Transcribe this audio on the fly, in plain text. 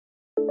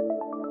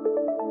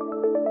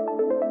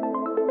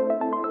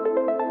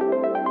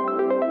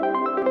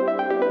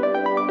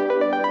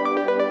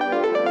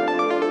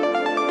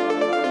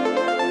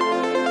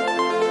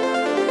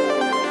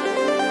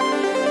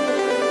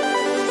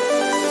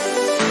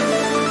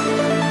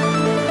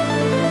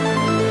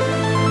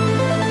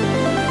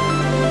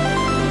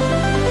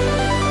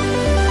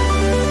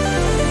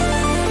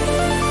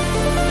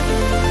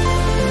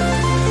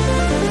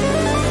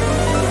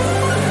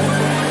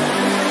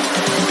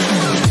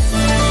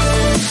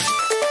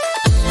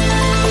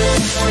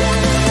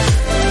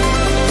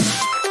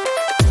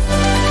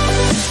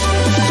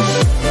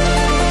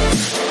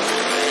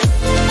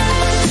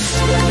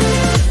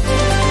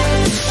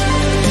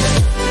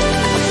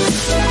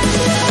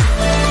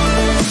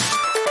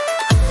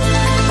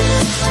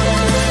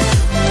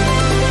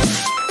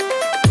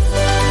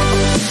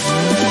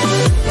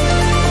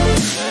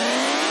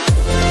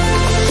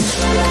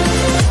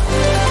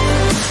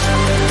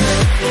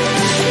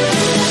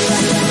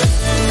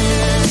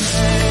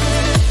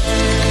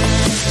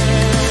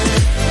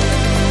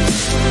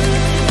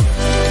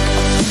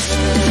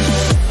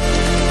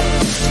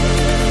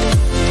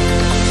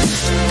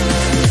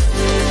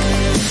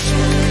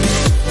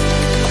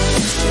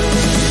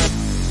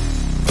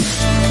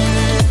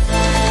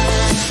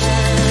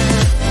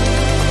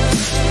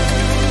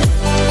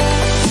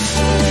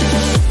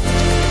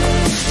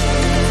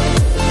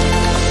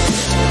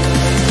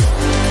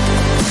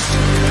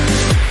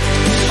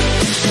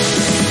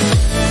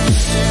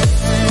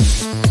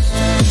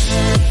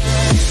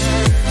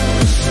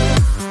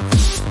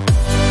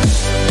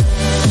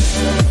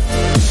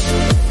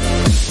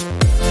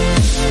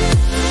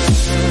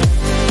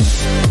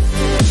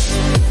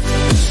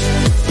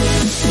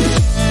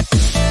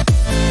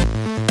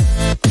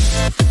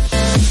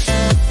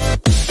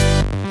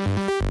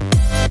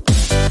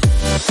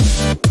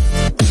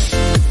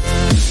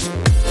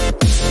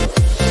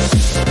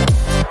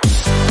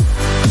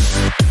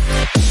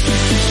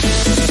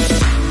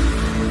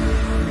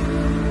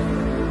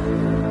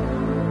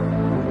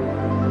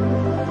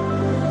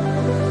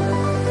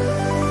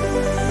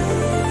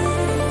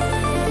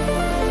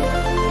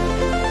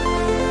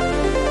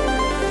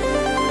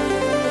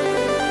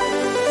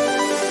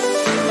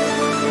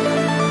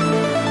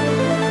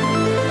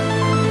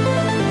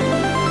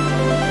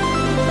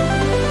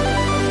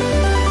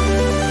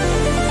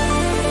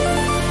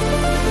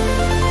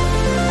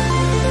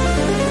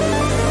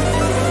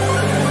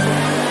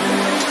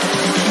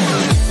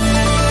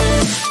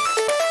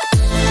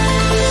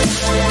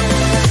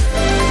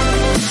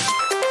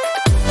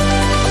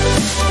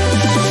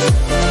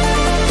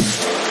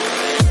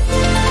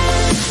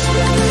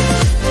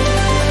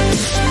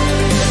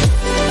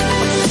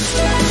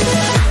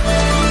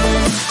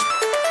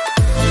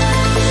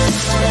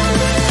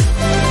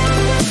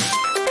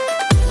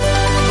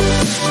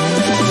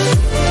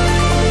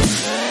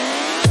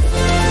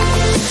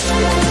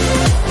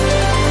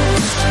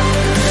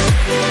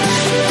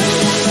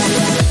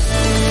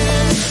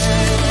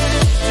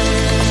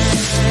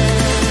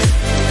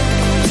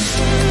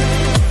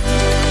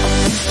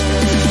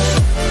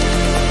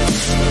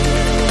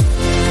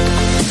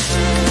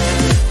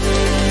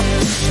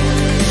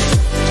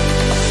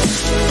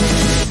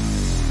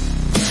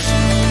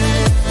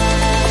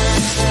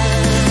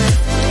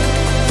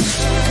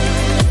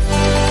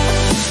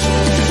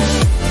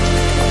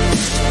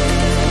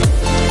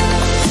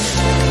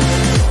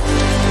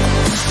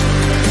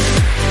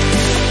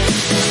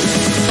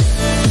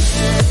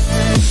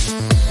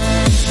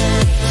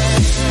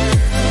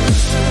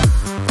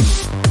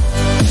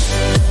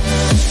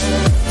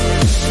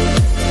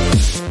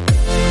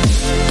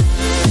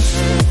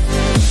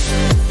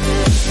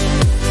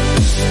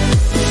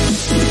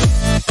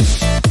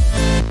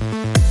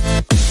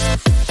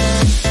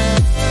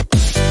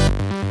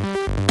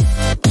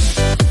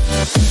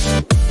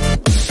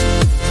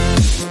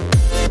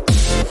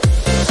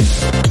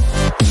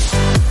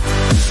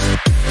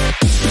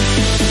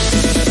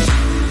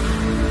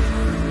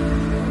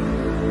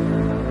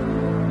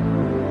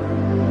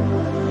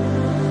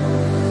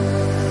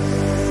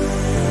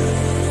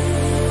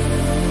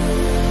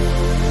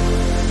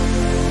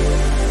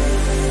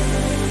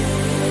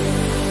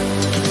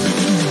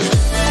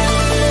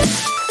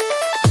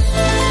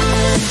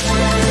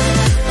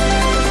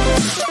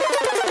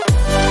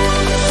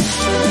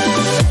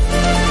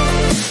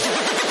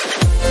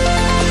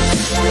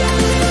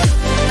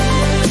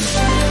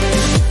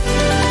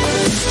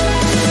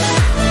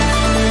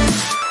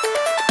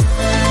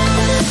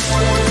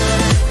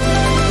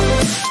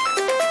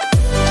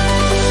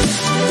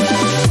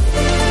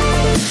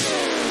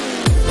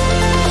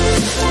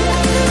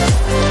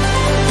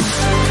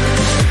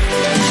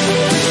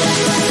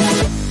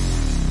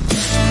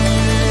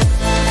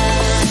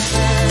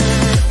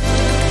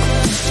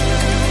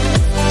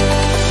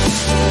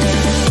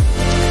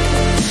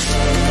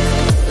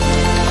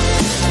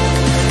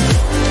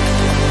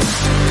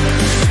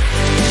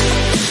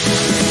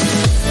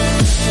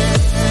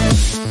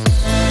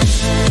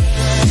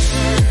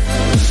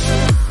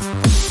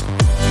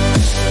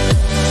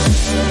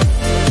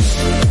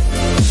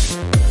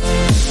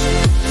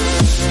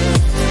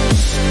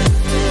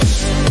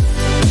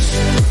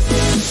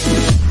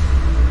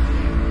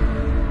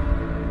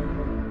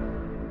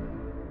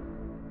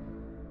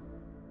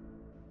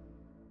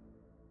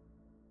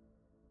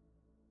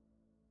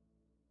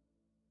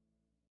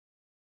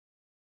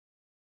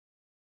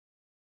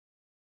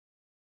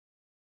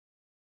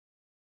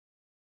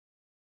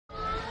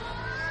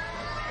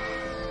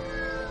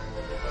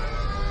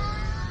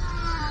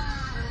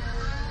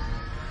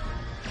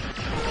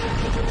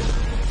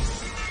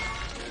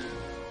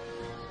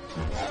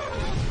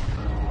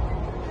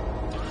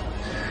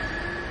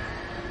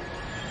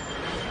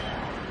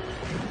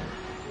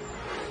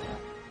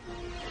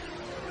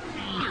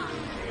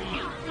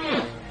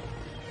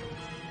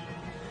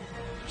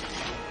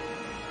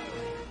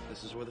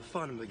where the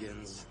fun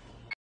begins.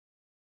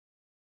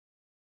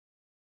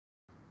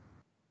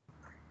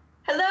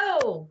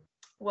 Hello!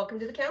 Welcome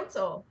to the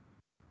Council.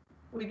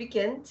 We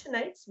begin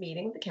tonight's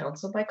meeting of the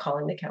Council by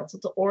calling the Council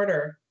to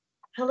order.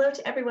 Hello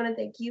to everyone and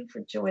thank you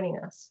for joining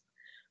us.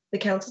 The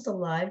Council is a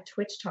live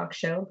Twitch talk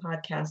show and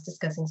podcast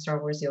discussing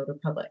Star Wars The Old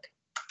Republic.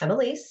 I'm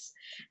Elise,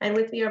 and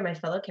with me are my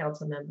fellow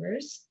Council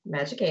members,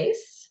 Magic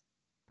Ace.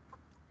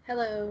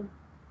 Hello.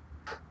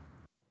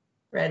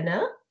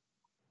 Redna.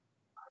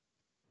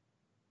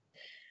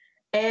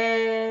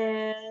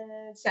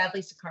 And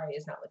sadly, Sakari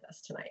is not with us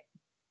tonight.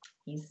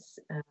 He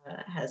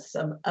has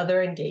some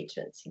other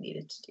engagements he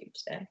needed to do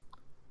today.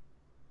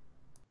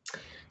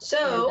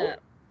 So,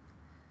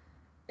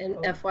 and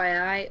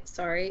FYI,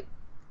 sorry,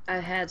 I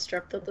had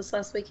strep throat this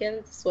last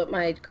weekend. This is what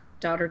my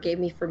daughter gave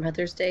me for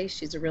Mother's Day.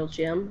 She's a real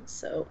gem,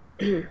 so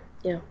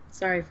yeah,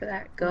 sorry for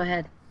that. Go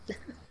ahead.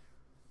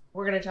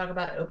 We're going to talk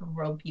about open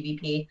world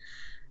PvP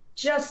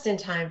just in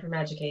time for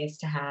Magic Ace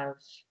to have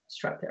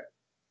strep throat.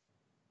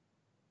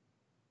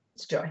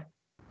 It's joy.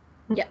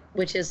 Yeah,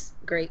 which is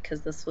great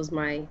because this was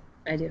my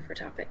idea for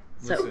topic.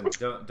 So listen,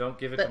 don't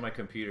give it to my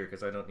computer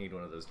because I don't need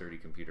one of those dirty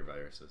computer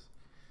viruses.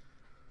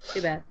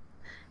 Too bad.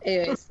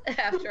 Anyways,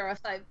 after our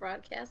live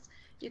broadcast,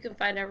 you can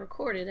find our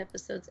recorded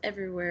episodes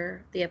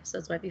everywhere the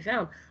episodes might be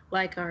found,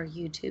 like our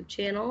YouTube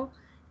channel,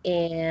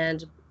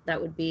 and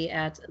that would be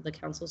at the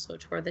Council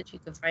SWTOR that you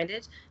can find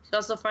it. You can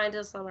also find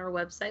us on our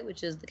website,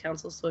 which is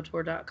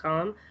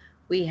thecouncilswtor.com.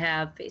 We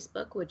have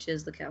Facebook, which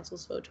is the Council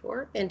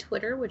SWTOR, and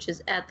Twitter, which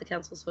is at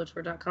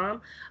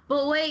thecouncilswtor.com.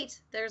 But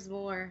wait, there's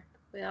more.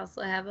 We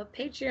also have a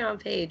Patreon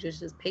page,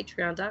 which is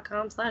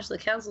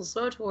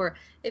patreon.com/thecouncilswtor.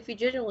 If you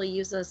generally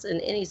use us in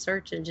any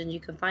search engine,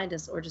 you can find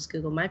us, or just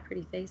Google my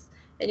pretty face,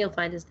 and you'll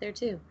find us there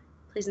too.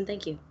 Please and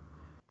thank you.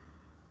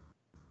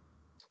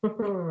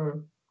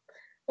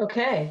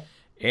 Okay.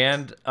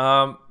 And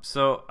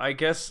so I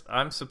guess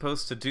I'm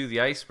supposed to do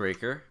the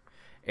icebreaker.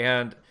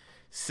 And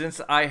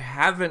since I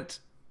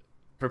haven't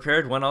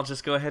prepared one, I'll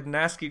just go ahead and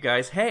ask you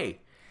guys,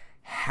 hey,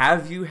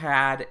 have you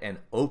had an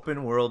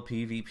open world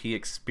PvP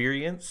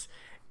experience,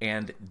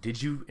 and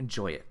did you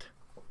enjoy it?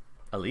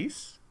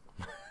 Elise?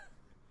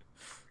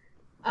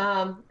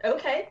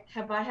 Okay.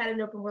 Have I had an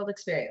open world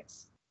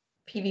experience?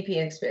 PvP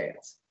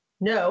experience?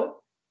 No.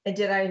 And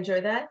did I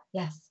enjoy that?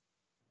 Yes.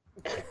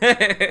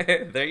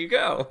 There you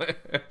go.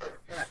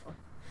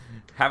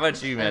 How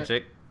about you,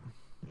 Magic?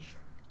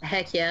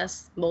 Heck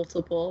yes,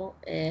 multiple,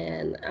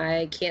 and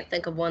I can't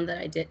think of one that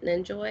I didn't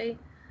enjoy,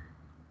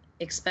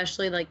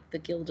 especially like the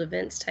guild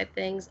events type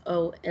things.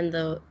 Oh, and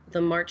the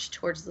march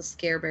towards the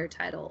Scare Bear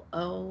title.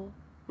 Oh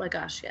my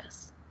gosh,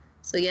 yes.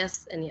 So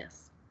yes and yes.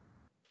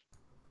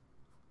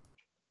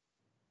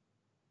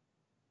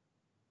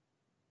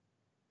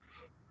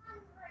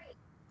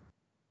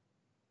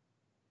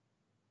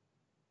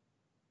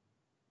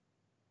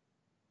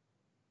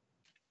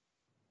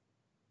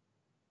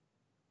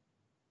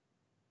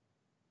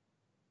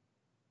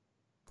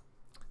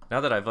 Now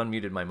that I've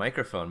unmuted my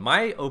microphone,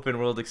 my open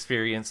world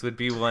experience would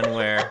be one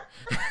where,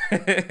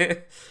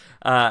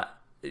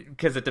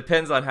 because it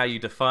depends on how you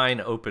define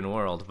open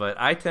world, but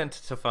I tend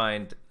to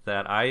find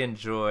that I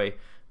enjoy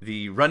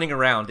the running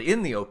around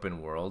in the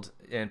open world,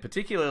 and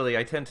particularly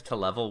I tend to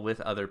level with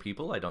other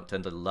people. I don't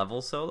tend to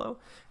level solo,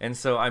 and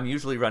so I'm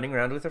usually running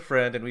around with a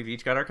friend, and we've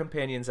each got our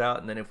companions out,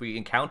 and then if we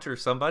encounter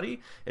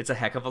somebody, it's a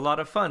heck of a lot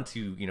of fun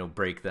to,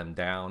 break them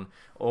down,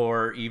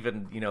 or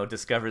even,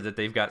 discover that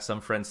they've got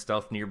some friend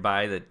stealth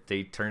nearby that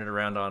they turn it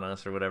around on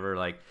us or whatever.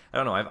 Like, I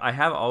don't know, I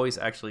have always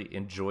actually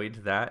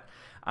enjoyed that.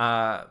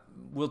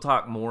 We'll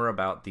talk more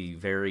about the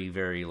very,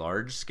 very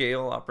large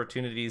scale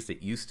opportunities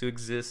that used to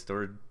exist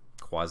or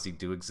quasi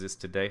do exist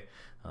today.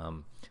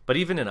 But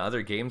even in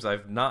other games,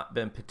 I've not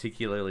been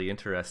particularly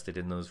interested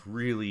in those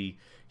really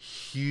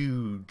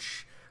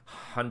huge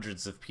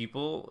hundreds of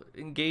people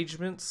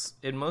engagements,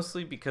 and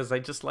mostly because I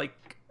just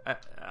like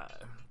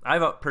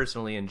I've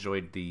personally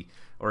enjoyed the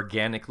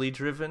organically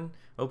driven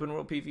open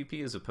world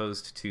PvP as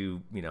opposed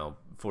to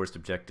forced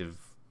objective,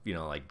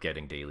 like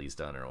getting dailies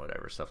done or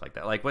whatever, stuff like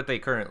that, like what they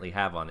currently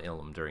have on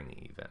Ilum during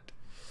the event.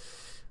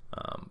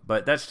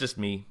 But that's just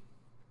me.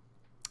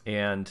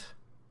 And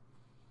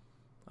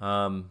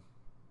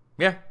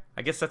yeah,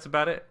 I guess that's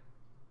about it.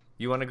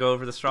 You want to go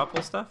over the straw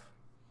poll stuff?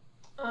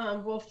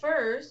 Well,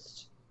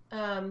 first,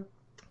 I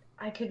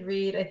could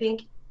read, I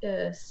think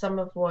some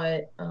of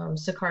what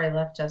Sakari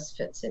left us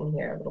fits in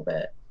here a little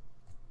bit.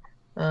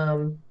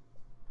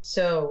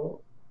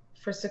 So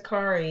for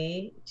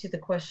Sakari, to the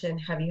question,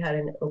 have you had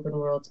an open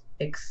world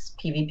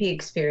PvP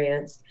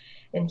experience?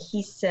 And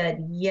he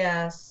said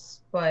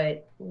yes,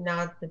 but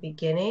not the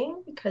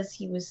beginning because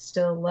he was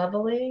still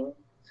leveling.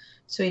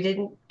 So he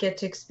didn't get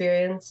to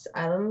experience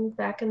Ilum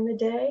back in the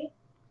day,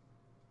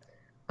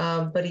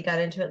 but he got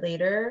into it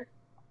later,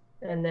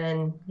 and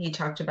then he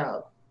talked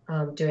about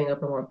doing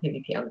open world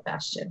PvP on the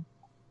Bastion.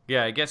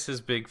 Yeah, I guess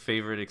his big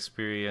favorite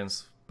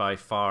experience by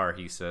far,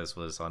 he says,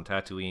 was on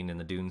Tatooine in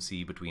the Dune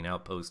Sea between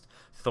Outpost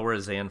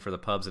Thorazan for the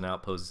pubs and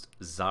Outpost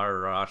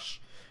Zarash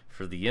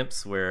for the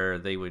imps, where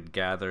they would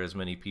gather as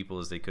many people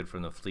as they could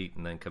from the fleet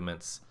and then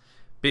commence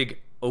big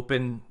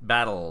open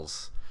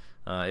battles.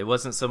 It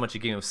wasn't so much a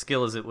game of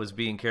skill as it was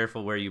being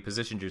careful where you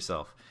positioned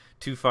yourself.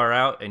 Too far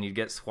out and you'd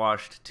get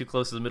squashed, too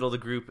close to the middle of the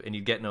group and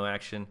you'd get no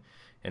action,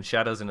 and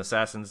shadows and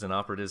assassins and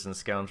operatives and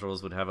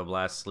scoundrels would have a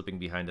blast slipping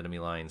behind enemy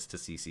lines to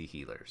CC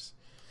healers.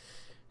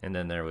 And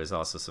then there was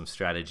also some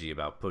strategy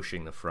about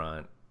pushing the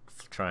front,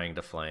 trying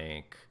to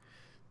flank,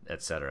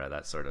 etc.,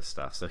 that sort of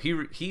stuff. So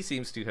he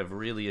seems to have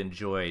really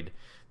enjoyed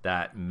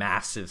that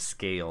massive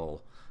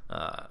scale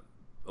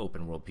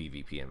open world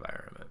PvP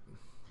environment.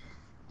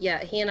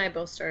 Yeah, he and I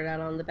both started out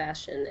on the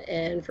Bastion,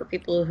 and for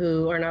people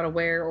who are not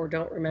aware or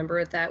don't remember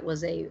it, that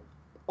was a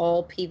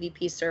all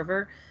PvP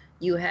server.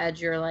 You had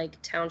your like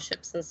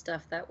townships and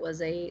stuff that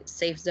was a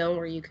safe zone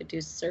where you could do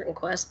certain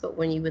quests, but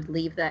when you would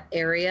leave that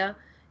area,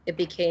 it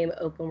became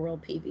open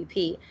world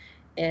PvP.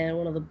 And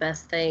one of the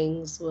best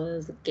things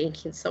was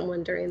ganking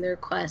someone during their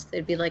quest.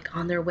 They'd be like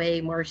on their way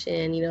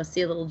marching, you know,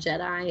 see a little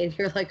Jedi, and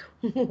you're like,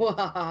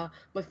 wow,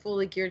 my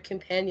fully geared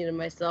companion and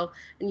myself,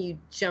 and you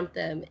jump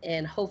them,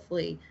 and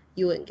hopefully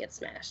you wouldn't get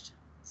smashed.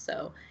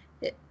 So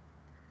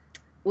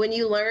when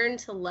you learn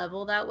to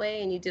level that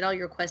way and you did all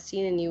your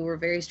questing and you were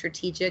very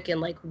strategic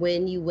and like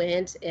when you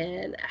went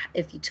and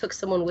if you took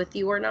someone with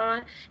you or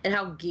not and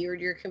how geared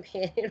your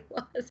companion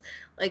was,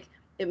 like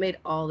it made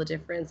all the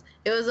difference.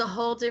 It was a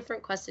whole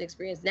different questing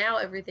experience. Now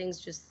everything's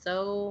just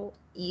so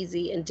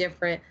easy and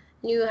different.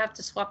 You have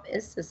to swap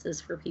instances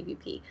for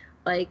PvP.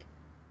 Like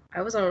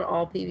I was on an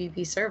all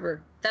PvP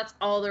server. That's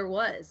all there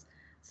was.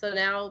 So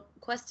now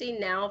questing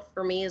now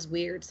for me is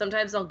weird.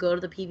 Sometimes I'll go to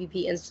the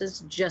PvP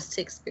instance just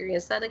to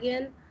experience that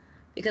again,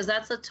 because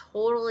that's a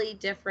totally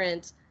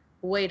different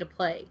way to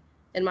play,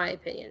 in my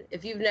opinion.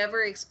 If you've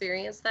never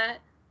experienced that,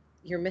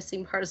 you're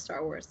missing part of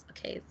Star Wars.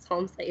 Okay, that's all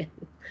I'm saying.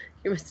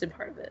 You're missing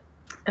part of it.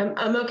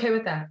 I'm okay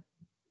with that.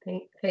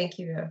 Thank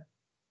you.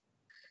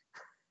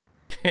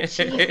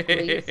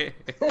 Jeez,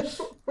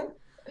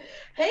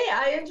 Hey,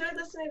 I enjoy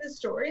listening to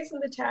stories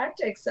and the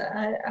tactics.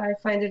 I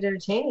find it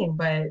entertaining,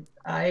 but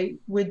I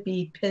would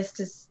be pissed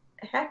as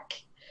heck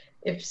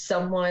if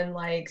someone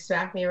like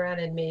smacked me around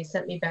and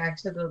sent me back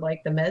to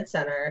the med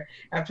center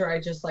after I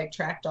just like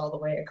tracked all the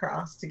way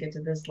across to get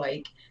to this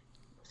like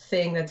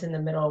thing that's in the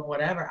middle of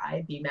whatever.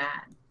 I'd be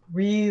mad.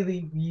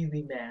 Really,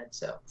 really mad.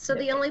 So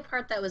the only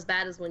part that was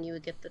bad is when you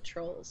would get the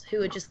trolls who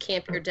would just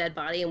camp your dead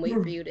body and wait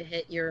for you to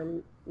hit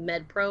your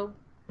med probe.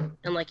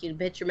 And like you'd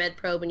hit your med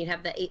probe and you'd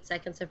have that 8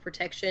 seconds of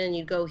protection and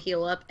you'd go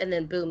heal up and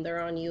then boom,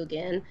 they're on you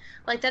again.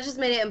 Like that just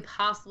made it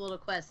impossible to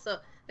quest. So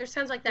there's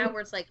times like that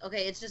where it's like,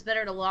 okay, it's just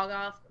better to log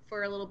off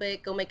for a little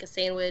bit, go make a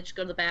sandwich,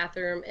 go to the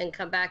bathroom, and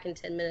come back in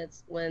 10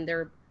 minutes when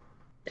they're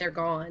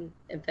gone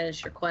and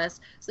finish your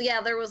quest. So yeah,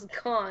 there was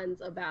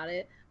cons about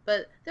it,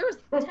 but there was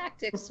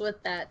tactics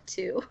with that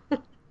too.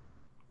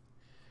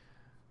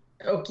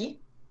 Okay.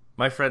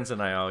 My friends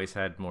and I always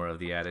had more of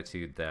the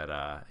attitude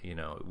that,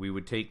 we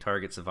would take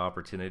targets of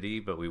opportunity,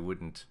 but we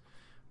wouldn't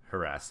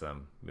harass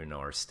them,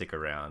 or stick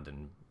around.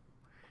 And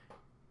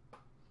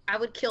I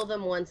would kill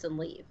them once and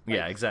leave. Like,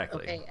 yeah,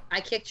 exactly. Okay, I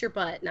kicked your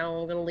butt. Now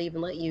I'm going to leave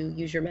and let you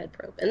use your med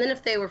probe. And then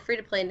if they were free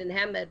to play and didn't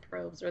have med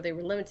probes or they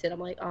were limited, I'm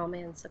like, oh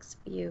man, sucks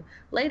for you.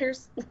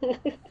 Laters.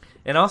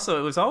 And also,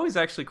 it was always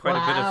actually quite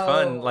a bit of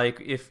fun. Wow.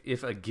 Like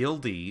if a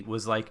guildie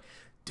was like,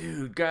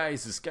 dude,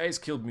 guys, this guy's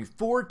killed me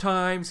 4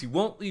 times. He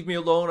won't leave me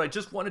alone. I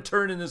just want to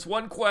turn in this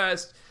one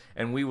quest.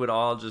 And we would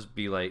all just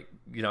be like,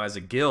 as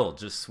a guild,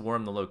 just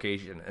swarm the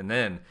location. And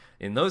then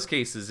in those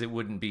cases, it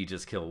wouldn't be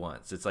just kill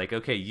once. It's like,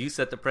 okay, you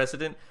set the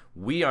precedent.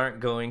 We aren't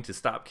going to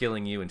stop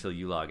killing you until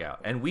you log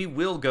out. And we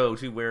will go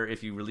to where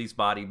if you release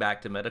body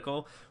back to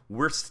medical,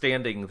 we're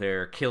standing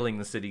there killing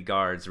the city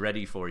guards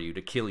ready for you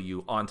to kill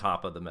you on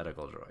top of the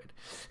medical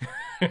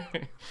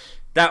droid.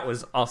 That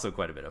was also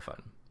quite a bit of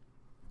fun.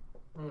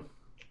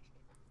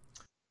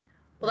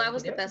 Well, that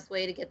was the best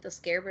way to get the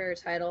Scarebearer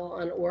title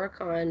on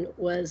Oricon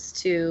was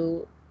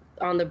to,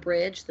 on the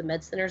bridge, the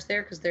med center's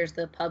there, because there's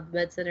the pub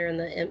med center and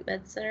the imp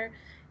med center.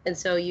 And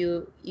so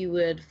you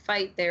would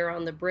fight there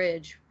on the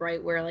bridge,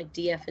 right where like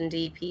DF and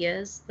DP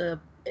is, the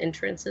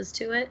entrances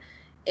to it.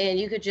 And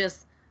you could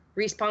just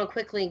respawn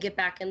quickly and get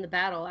back in the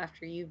battle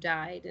after you've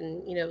died.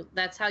 And,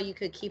 that's how you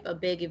could keep a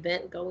big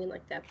event going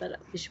like that. But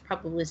we should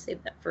probably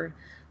save that for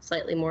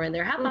slightly more in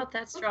there. How about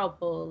that straw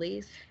poll,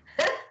 Elise?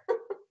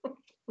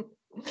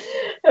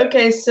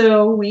 Okay,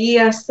 so we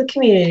asked the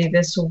community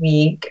this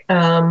week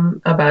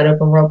about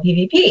open world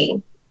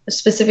PvP,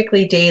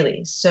 specifically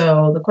dailies.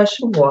 So the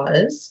question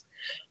was,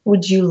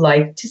 would you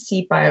like to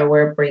see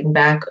BioWare bring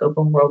back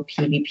open world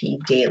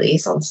PvP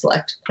dailies on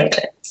select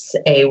planets?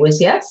 A was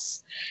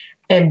yes,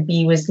 and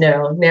B was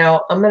no.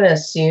 Now, I'm going to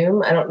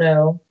assume, I don't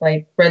know,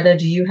 like, Brenda,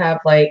 do you have,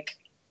 like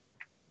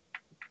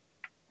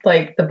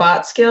the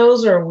bot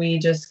skills, or are we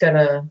just going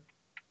to...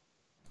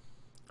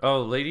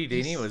 Oh, Lady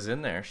Dini was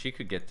in there. She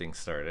could get things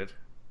started.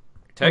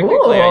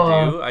 Technically, ooh.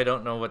 I do. I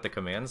don't know what the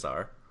commands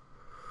are.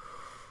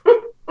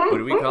 What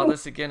do we call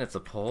this again? It's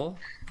a poll?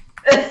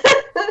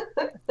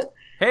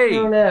 Hey!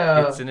 Oh,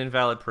 no. It's an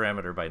invalid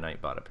parameter by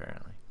Nightbot,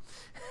 apparently.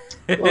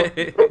 Well,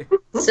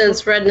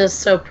 since Redden is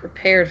so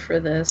prepared for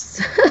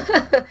this,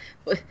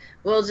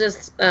 we'll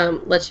just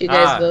let you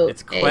guys vote.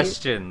 It's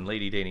question.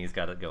 Lady Danny's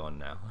got it going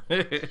now.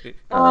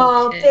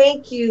 Oh, Okay.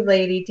 thank you,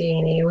 Lady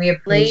Danny. We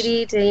appreciate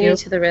Lady Danny you.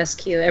 to the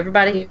rescue.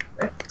 Everybody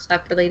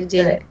clap for Lady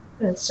Danny. Right.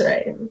 That's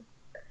right.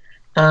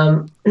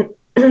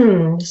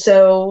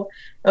 So,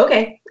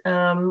 okay.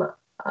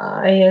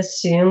 I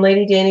assume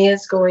Lady Danny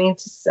is going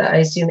to, I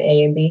assume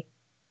A and B.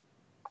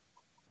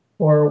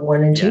 Or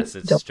 1 and 2. Yes,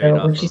 it's straight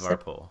off of our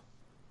poll.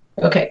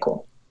 Okay,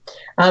 cool.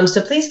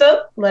 So please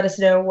vote. Let us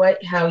know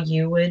how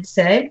you would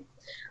say.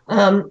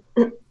 Now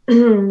on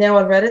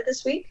Reddit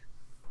this week,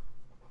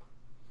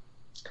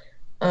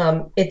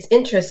 it's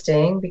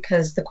interesting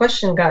because the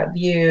question got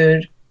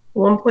viewed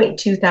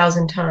 1.2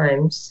 thousand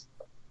times.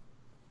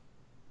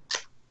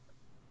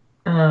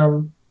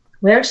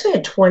 We actually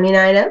had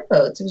 29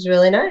 upvotes. It was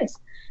really nice.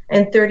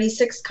 And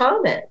 36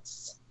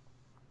 comments.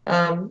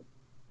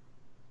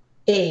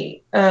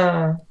 A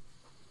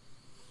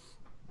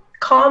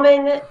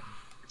common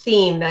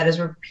theme that is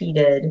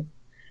repeated,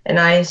 and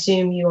I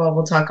assume you all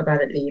will talk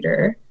about it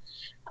later,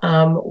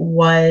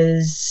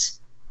 was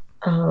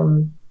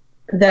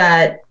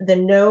that the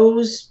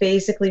no's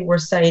basically were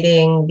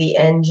citing the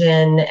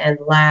engine and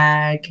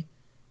lag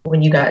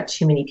when you got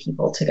too many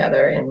people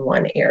together in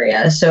one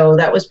area. So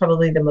that was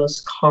probably the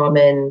most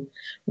common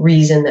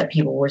reason that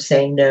people were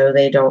saying no,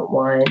 they don't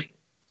want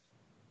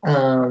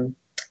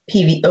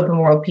open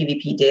world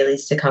PvP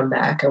dailies to come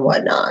back and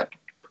whatnot.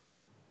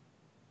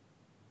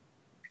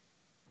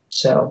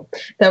 So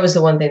that was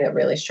the one thing that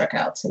really struck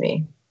out to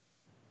me.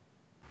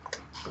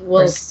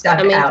 Well,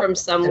 coming from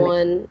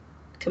someone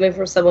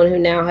who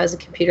now has a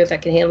computer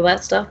that can handle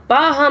that stuff,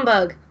 bah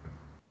humbug.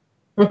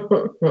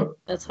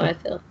 That's how I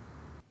feel.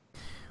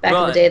 Back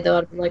in the day, though,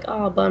 I'd be like,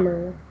 oh,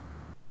 bummer.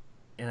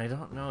 And I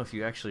don't know if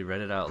you actually read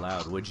it out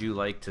loud. Would you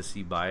like to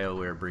see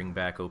BioWare bring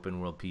back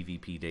open world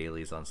PvP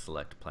dailies on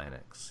select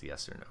planets?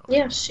 Yes or no?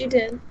 Yeah, she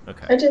did.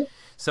 Okay. I did.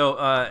 So,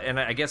 and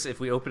I guess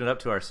if we open it up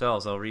to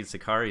ourselves, I'll read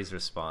Sakari's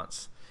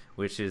response,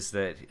 which is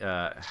that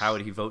how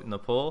would he vote in the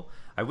poll?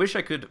 I wish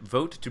I could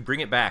vote to bring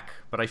it back,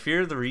 but I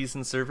fear the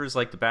reason servers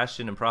like the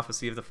Bastion and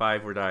Prophecy of the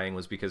Five were dying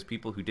was because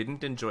people who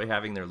didn't enjoy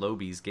having their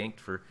lobies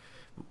ganked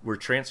were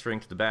transferring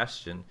to the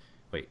Bastion.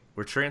 Wait,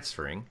 we're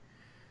transferring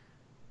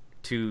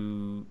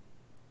to...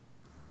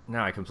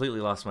 Now I completely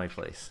lost my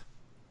place.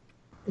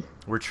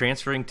 We're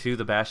transferring to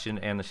the Bastion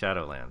and the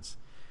Shadowlands.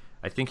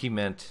 I think he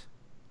meant...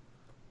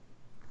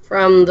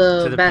 From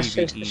the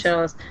Bastion to the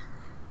Shadowlands.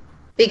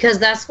 Because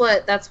that's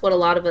what a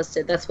lot of us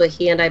did. That's what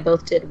he and I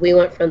both did. We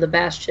went from the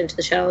Bastion to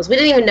the Shadowlands. We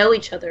didn't even know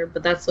each other,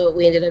 but that's what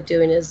we ended up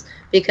doing is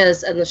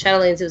because in the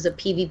Shadowlands it was a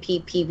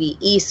PvP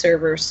PvE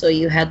server, so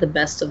you had the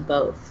best of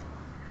both.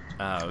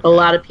 Okay. A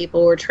lot of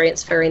people were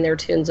transferring their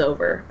tunes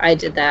over. I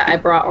did that. I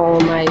brought all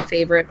of my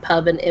favorite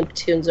pub and imp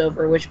tunes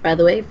over, which, by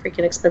the way,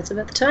 freaking expensive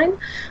at the time.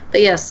 But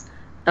yes,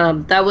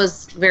 that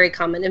was very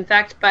common. In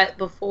fact,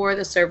 before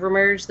the server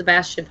merge, the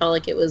Bastion felt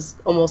like it was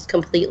almost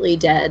completely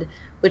dead,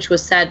 which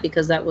was sad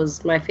because that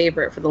was my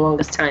favorite for the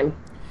longest time.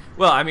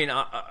 Well, I mean,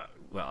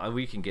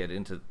 we can get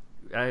into...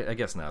 I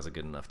guess now's a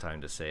good enough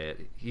time to say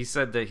it. He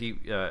said that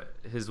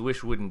his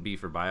wish wouldn't be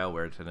for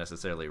BioWare to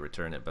necessarily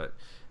return it, but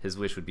his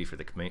wish would be for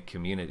the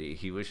community.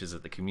 He wishes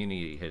that the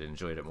community had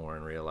enjoyed it more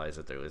and realized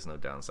that there was no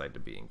downside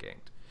to being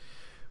ganked.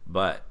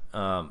 But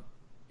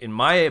in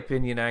my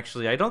opinion,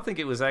 actually, I don't think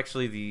it was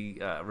actually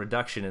the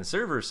reduction in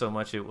servers so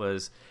much. It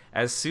was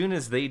as soon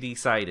as they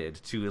decided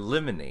to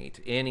eliminate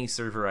any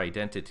server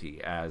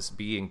identity as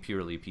being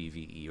purely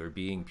PvE or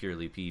being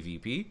purely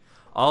PvP,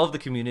 all of the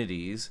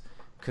communities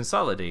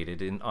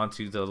consolidated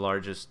onto the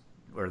largest,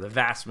 or the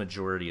vast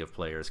majority of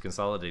players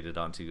consolidated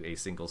onto a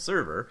single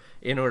server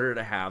in order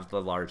to have the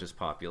largest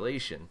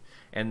population.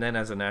 And then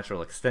as a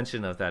natural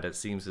extension of that, it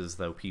seems as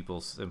though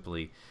people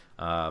simply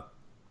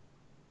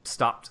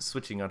stopped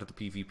switching onto the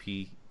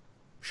PvP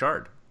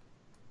shard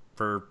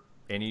for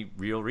any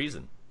real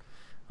reason.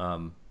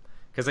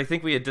 Because I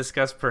think we had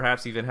discussed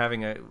perhaps even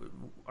having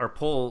our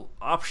poll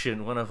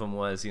option, one of them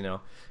was,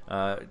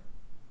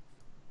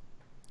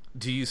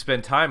 do you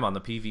spend time on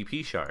the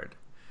PvP shard?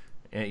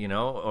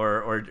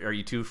 Or are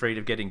you too afraid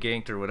of getting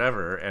ganked or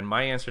whatever? And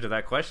my answer to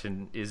that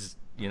question is,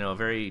 a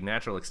very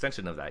natural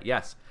extension of that.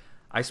 Yes,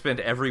 I spend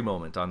every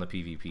moment on the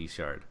PvP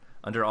shard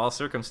under all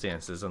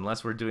circumstances,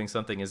 unless we're doing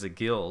something as a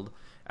guild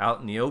out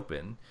in the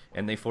open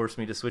and they force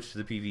me to switch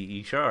to the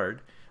PvE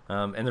shard.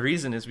 And the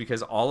reason is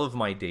because all of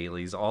my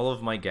dailies, all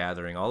of my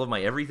gathering, all of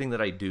my everything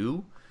that I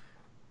do,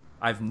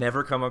 I've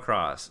never come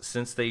across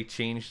since they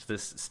changed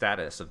this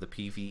status of the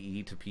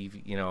PvE to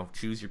PvE,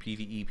 choose your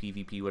PvE,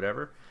 PvP,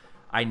 whatever.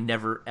 I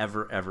never,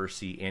 ever, ever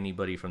see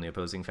anybody from the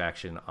opposing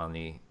faction on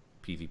the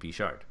PvP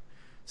shard.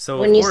 So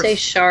when you say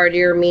shard,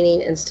 you're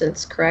meaning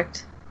instance,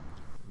 correct?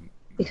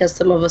 Because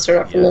some of us are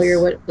not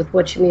familiar with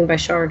what you mean by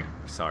shard.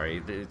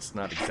 Sorry, it's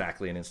not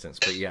exactly an instance,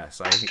 but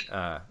yes,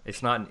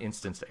 it's not an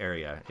instance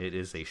area. It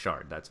is a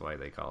shard. That's why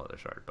they call it a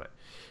shard. But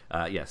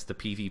yes, the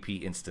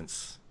PvP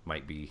instance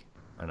might be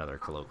another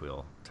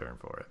colloquial term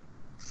for it.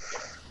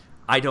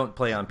 I don't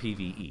play on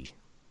PvE.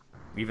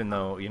 Even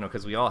though,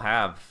 because we're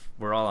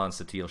all on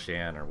Satil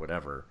Shan or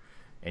whatever,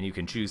 and you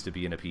can choose to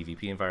be in a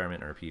PvP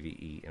environment or a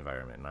PvE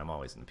environment, and I'm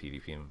always in the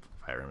PvP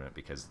environment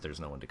because there's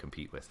no one to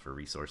compete with for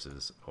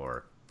resources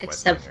or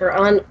except for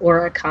on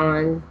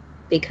Oricon,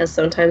 because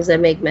sometimes I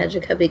make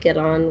Magic Hubby get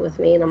on with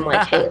me, and I'm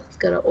like, hey, let's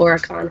go to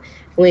Oricon,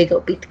 and we go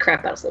beat the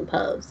crap out of some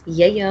pubs.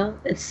 Yeah.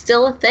 It's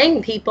still a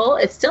thing, people.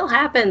 It still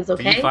happens,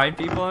 okay? Do you find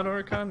people on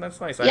Oricon?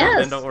 That's nice. Yes. I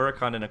haven't been to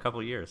Oricon in a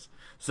couple years.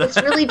 So.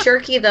 It's really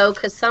jerky, though,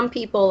 because some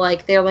people,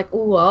 they're like,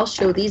 ooh, I'll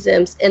show these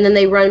imps, and then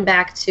they run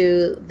back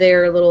to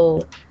their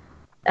little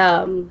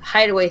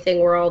hideaway thing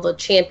where all the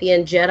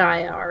champion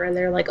Jedi are, and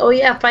they're like, oh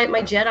yeah, fight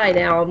my Jedi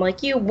now. I'm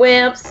like, you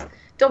wimps,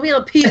 don't be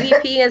on a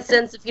PvP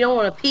instance if you don't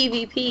want a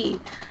PvP.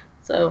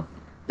 So,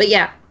 but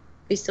yeah,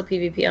 we still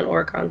PvP on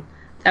Oricon.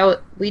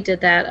 We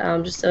did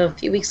that just a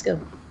few weeks ago.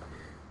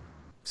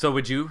 So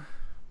would you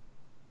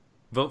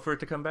vote for it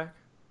to come back?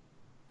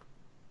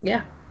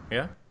 Yeah.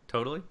 Yeah?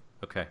 Totally?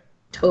 Okay.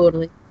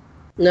 Totally.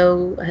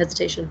 No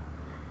hesitation.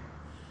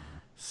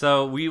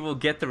 So we will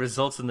get the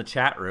results in the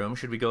chat room.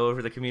 Should we go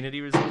over the community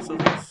results of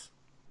this?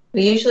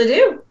 We usually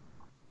do.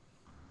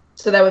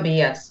 So that would be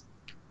yes.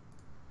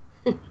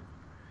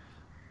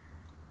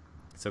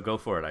 So go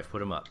for it. I've put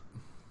them up.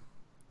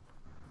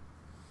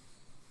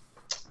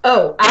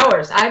 Oh,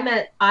 ours.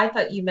 I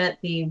thought you meant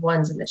the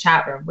ones in the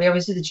chat room. We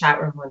always do the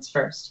chat room ones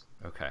first.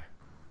 Okay.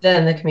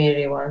 Then the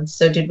community ones.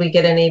 So did we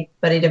get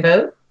anybody to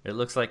vote? It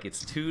looks like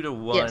it's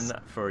 2-1 Yes.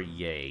 for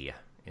yay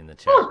in the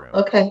chat room.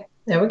 Okay.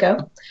 There we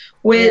go.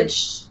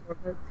 Which 4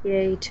 votes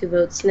yay, 2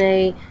 votes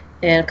nay,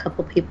 and a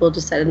couple people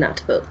decided not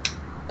to vote.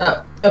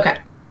 Oh, okay.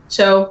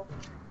 So,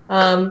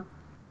 that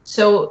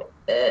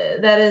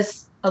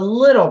is a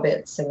little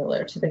bit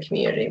similar to the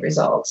community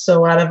results.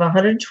 So out of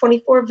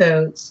 124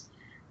 votes,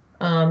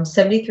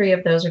 73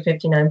 of those, or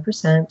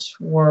 59%,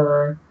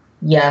 were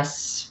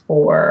yes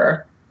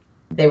for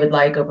they would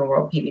like open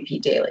world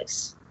PvP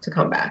dailies to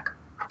come back.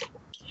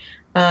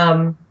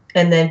 And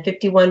then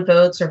 51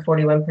 votes, or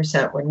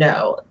 41%, were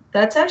no.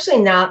 That's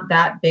actually not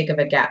that big of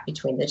a gap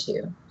between the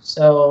two.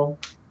 So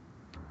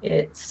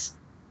it's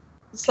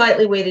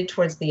slightly weighted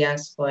towards the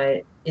yes,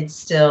 but it's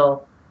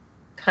still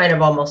kind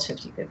of almost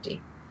 50-50.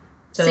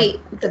 So see,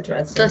 it's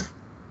interesting.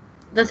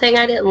 The thing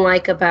I didn't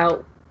like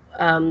about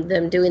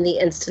them doing the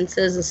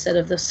instances instead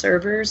of the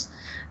servers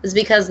is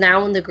because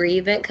now when the Gree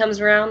event comes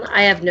around,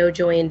 I have no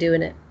joy in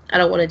doing it. I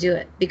don't want to do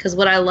it because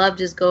what I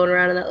loved is going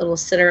around in that little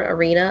center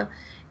arena,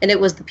 and it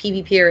was the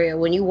PvP area.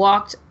 When you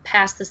walked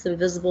past this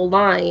invisible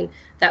line,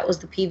 that was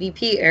the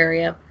PvP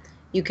area.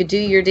 You could do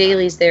your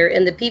dailies there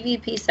in the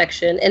PvP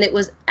section, and it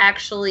was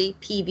actually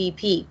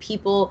PvP.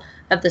 People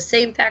of the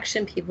same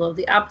faction, people of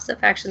the opposite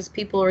factions,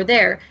 people are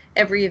there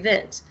every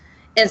event.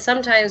 And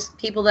sometimes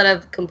people that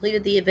have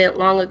completed the event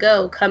long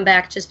ago come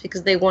back just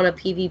because they want a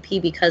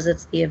PvP because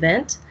it's the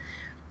event.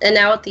 And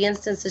now at the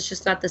instance, it's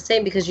just not the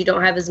same because you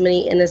don't have as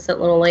many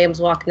innocent little lambs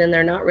walking in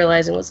there not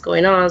realizing what's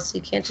going on. So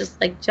you can't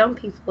just jump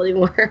people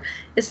anymore.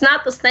 It's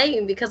not the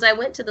same because I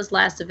went to this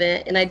last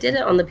event and I did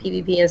it on the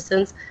PvP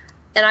instance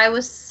and I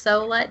was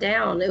so let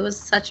down. It was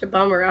such a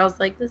bummer. I was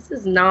like, this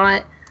is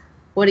not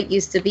what it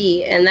used to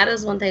be. And that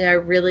is one thing I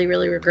really,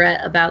 really regret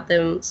about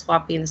them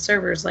swapping the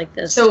servers like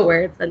this, to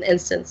where it's an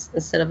instance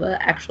instead of an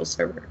actual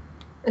server.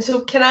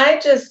 So can I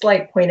just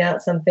point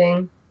out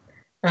something?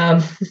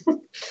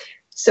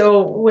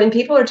 So when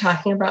people are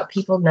talking about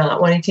people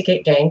not wanting to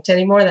get ganked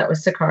anymore, that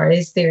was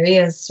Sakari's theory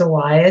as to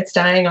why it's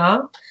dying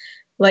off.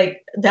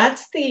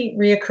 That's the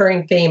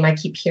reoccurring theme I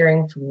keep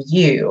hearing from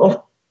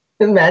you,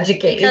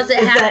 Magic Ace. Because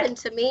it happened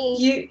to me.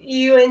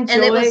 You enjoy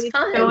and it was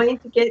fun. going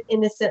to get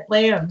innocent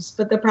lambs,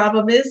 but the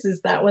problem is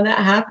that when that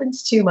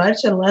happens too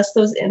much, unless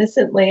those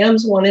innocent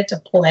lambs wanted to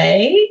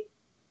play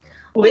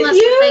with that's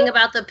you, the thing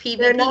about the PvP.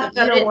 They're not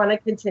going to want to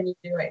continue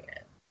doing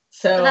it.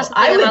 So that's the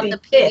thing about the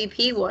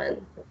PvP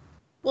one.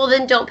 Well,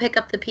 then don't pick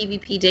up the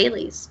PvP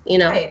dailies,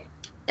 Right.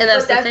 And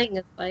that's the thing.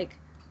 It's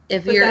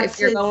if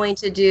you're going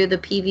to do the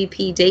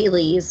PvP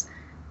dailies,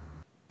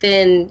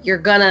 then you're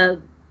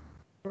going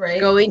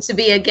to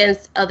be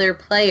against other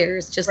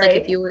players. Just like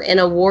if you were in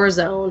a war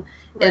zone,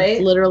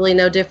 it's literally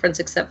no difference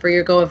except for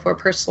you're going for a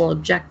personal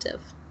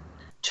objective.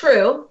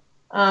 True.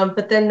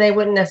 But then they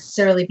wouldn't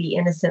necessarily be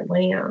innocent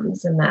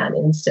lambs in that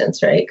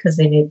instance, right? Because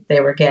they knew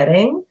they were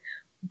getting.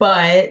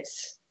 But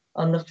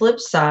on the flip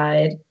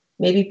side,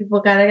 maybe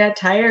people kind of got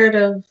tired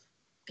of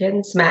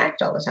getting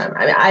smacked all the time.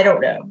 I mean, I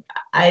don't know.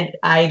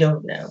 I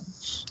don't know.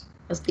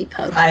 Must be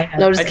pub.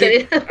 No, just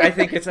kidding. I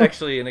think it's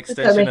actually an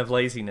extension of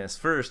laziness.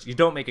 First, you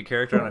don't make a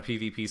character on a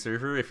PvP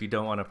server if you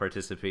don't want to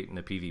participate in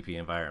the PvP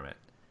environment.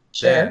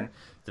 Sure.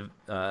 Then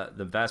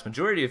the vast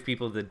majority of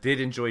people that did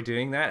enjoy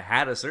doing that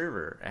had a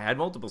server, had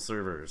multiple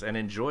servers, and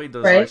enjoyed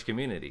those large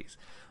communities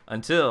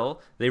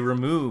until they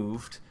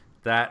removed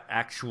that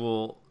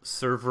actual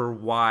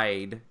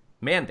server-wide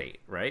mandate,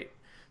 right?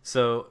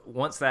 So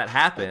once that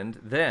happened,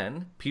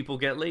 then people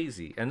get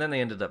lazy, and then they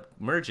ended up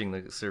merging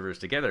the servers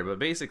together. But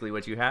basically,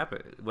 what you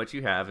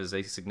have is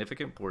a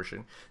significant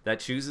portion that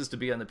chooses to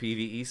be on the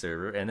PvE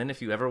server, and then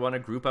if you ever want to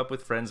group up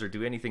with friends or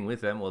do anything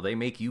with them, well, they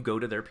make you go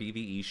to their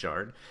PvE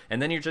shard,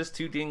 and then you're just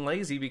too dang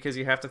lazy because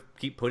you have to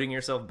keep putting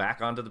yourself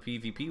back onto the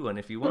PvP one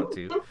if you want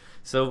to.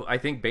 So I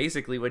think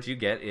basically what you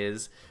get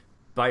is,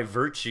 by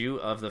virtue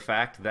of the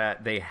fact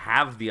that they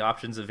have the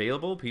options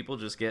available, people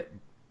just get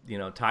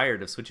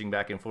tired of switching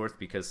back and forth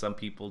because some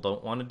people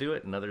don't want to do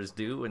it and others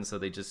do, and so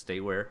they just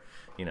stay where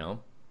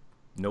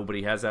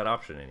nobody has that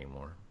option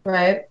anymore.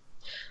 Right.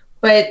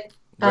 But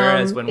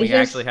whereas when we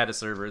actually had a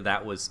server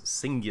that was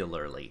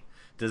singularly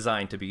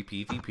designed to be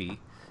PvP,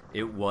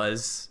 it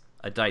was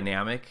a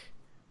dynamic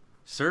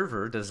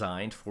server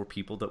designed for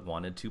people that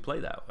wanted to play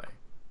that way.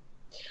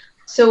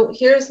 So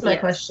here's my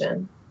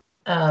question.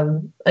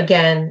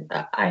 Again,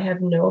 I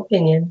have no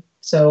opinion,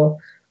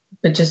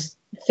 but just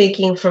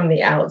thinking from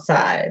the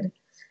outside.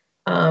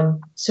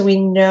 So we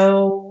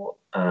know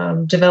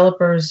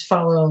developers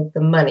follow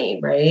the money,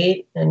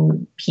 right?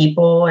 And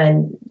people,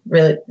 and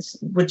really,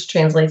 which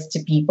translates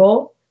to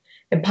people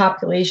and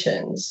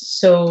populations.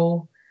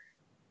 So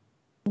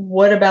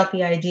what about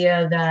the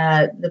idea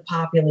that the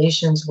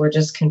populations were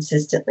just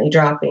consistently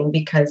dropping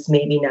because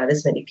maybe not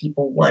as many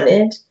people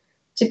wanted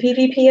to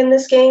PvP in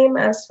this game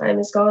as time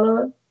has gone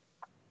on?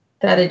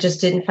 That it just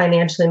didn't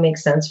financially make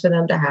sense for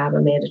them to have a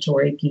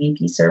mandatory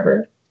PvP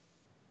server?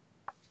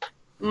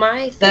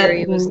 My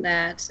theory was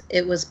that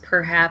it was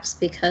perhaps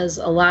because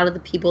a lot of the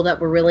people that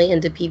were really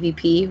into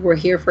PvP were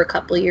here for a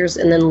couple of years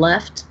and then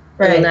left.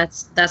 Right. And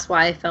that's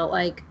why I felt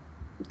like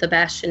the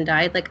Bastion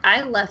died. Like,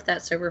 I left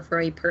that server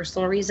for a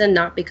personal reason,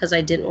 not because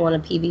I didn't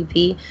want to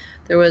PvP.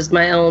 There was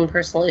my own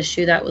personal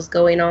issue that was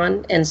going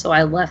on, and so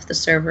I left the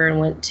server and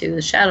went to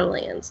the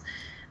Shadowlands.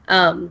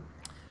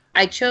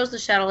 I chose the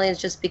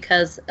Shadowlands just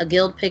because a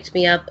guild picked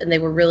me up and they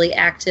were really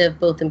active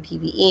both in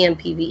PvE and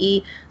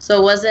PvE. So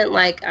it wasn't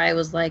like I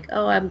was like,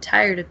 oh, I'm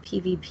tired of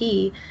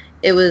PvP.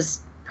 It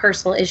was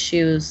personal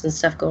issues and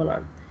stuff going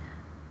on.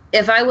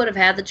 If I would have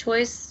had the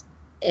choice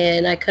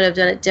and I could have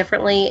done it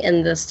differently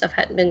and the stuff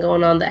hadn't been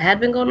going on that had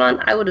been going on,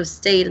 I would have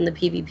stayed in the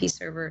PvP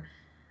server.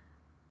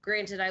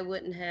 Granted, I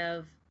wouldn't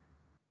have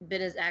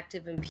been as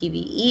active in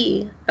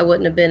PvE. I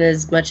wouldn't have been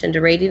as much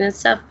into raiding and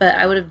stuff, but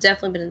I would have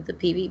definitely been into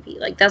PvP.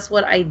 Like, that's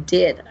what I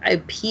did. I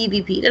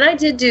PvP'd. And I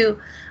did do,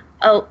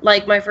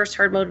 like, my first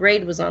hard mode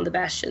raid was on the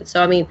Bastion.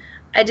 So, I mean,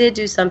 I did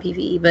do some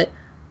PvE, but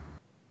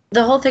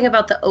the whole thing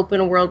about the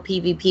open world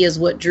PvP is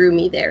what drew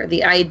me there.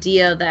 The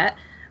idea that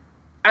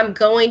I'm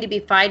going to be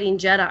fighting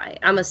Jedi.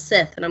 I'm a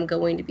Sith, and I'm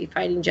going to be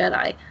fighting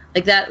Jedi.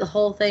 Like, that, the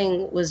whole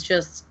thing was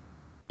just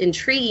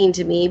intriguing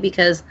to me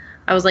because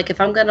I was like, if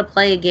I'm going to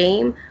play a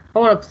game, I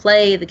want to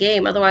play the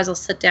game. Otherwise, I'll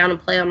sit down and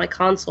play on my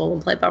console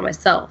and play by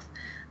myself.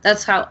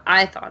 That's how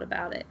I thought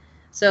about it.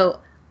 So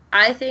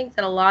I think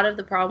that a lot of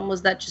the problem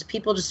was that just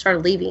people just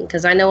started leaving.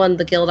 Because I know in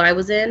the guild I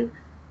was in,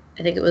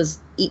 I think it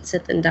was Eat,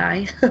 Sith, and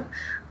Die,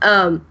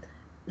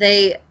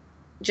 they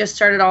just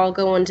started all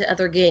going to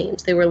other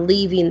games. They were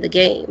leaving the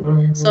game.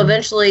 Mm-hmm. So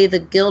eventually the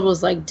guild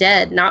was like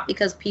dead, not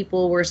because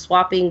people were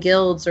swapping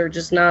guilds or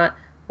just not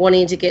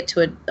wanting to get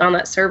to on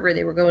that server.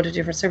 They were going to a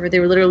different server.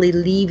 They were literally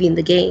leaving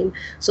the game.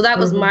 So that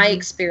was my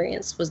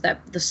experience, was that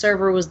the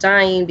server was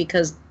dying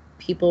because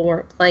people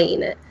weren't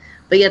playing it.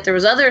 But yet there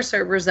was other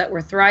servers that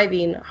were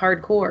thriving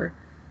hardcore.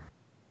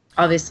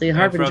 Obviously,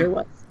 Harbinger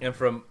was. And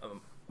from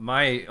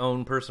my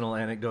own personal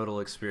anecdotal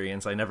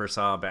experience, I never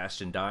saw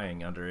Bastion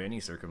dying under any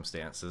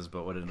circumstances,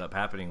 but what ended up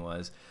happening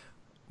was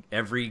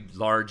every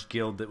large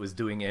guild that was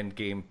doing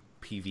endgame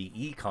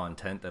PvE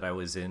content that I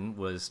was in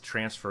was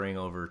transferring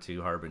over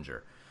to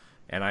Harbinger.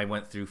 And I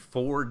went through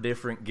 4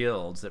 different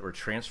guilds that were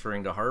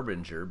transferring to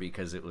Harbinger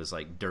because it was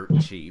like dirt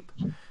cheap,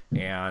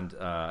 and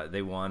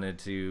they wanted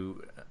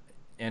to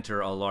enter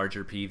a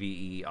larger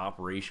PvE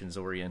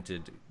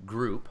operations-oriented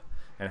group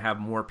and have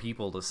more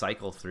people to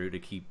cycle through to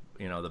keep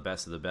the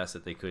best of the best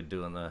that they could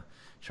doing the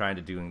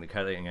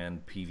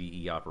cutting-end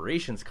PvE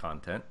operations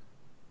content.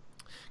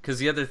 Because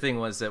the other thing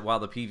was that while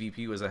the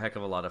PvP was a heck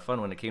of a lot of fun,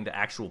 when it came to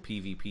actual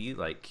PvP,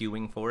 like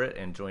queuing for it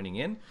and joining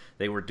in,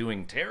 they were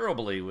doing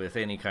terribly with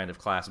any kind of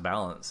class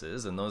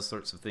balances, and those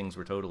sorts of things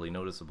were totally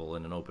noticeable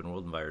in an open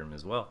world environment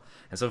as well.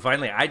 And so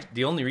finally,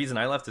 the only reason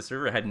I left the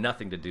server had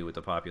nothing to do with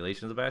the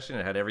population of the Bastion.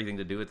 It had everything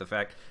to do with the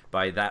fact,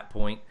 by that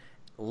point,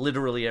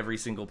 literally every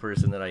single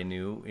person that I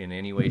knew in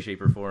any way,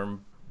 shape, or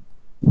form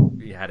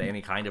had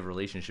any kind of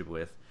relationship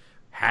with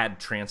had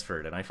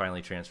transferred, and I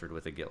finally transferred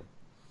with a guild.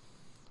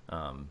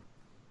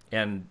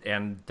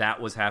 And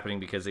that was happening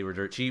because they were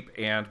dirt cheap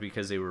and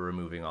because they were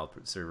removing all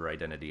server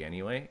identity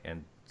anyway.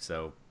 And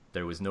so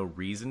there was no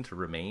reason to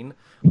remain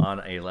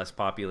on a less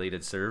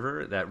populated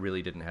server that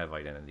really didn't have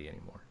identity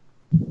anymore.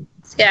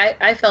 Yeah,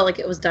 I felt like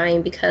it was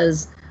dying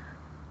because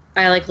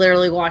I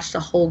literally watched a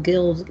whole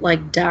guild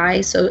die.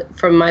 So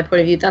from my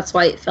point of view, that's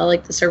why it felt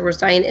like the server was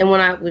dying. And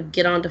when I would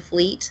get onto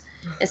Fleet,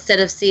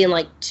 instead of seeing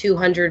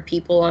 200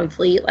 people on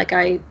Fleet like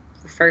I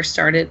first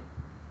started,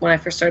 when I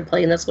first started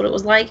playing, that's what it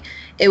was like.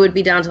 It would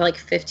be down to like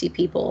 50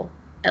 people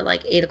at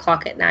like 8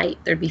 o'clock at night.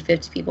 There'd be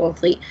 50 people in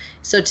fleet.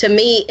 So to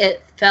me,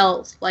 it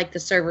felt like the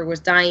server was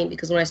dying,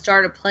 because when I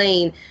started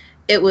playing,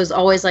 it was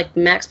always like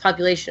max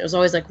population. It was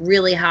always like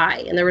really high,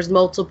 and there was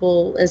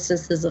multiple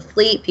instances of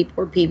fleet. People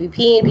were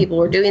PvPing, people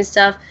were doing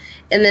stuff,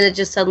 and then it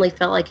just suddenly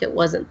felt like it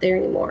wasn't there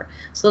anymore.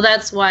 So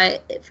that's why,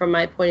 from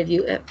my point of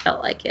view, it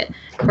felt like it.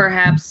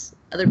 Perhaps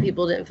other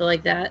people didn't feel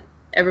like that.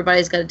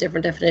 Everybody's got a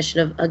different definition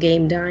of a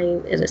game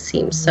dying, it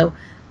seems. So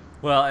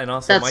well, and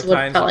also my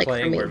times of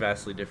playing were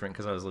vastly different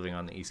because I was living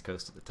on the East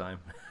Coast at the time.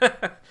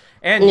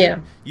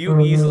 And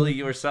you easily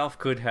yourself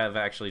could have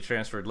actually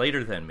transferred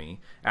later than me,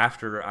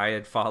 after I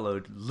had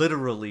followed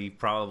literally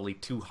probably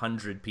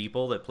 200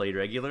 people that played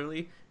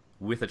regularly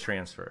with a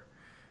transfer.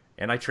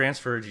 And I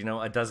transferred,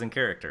 a dozen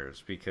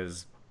characters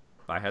because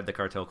I had the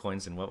cartel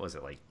coins, and what was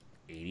it, like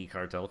 80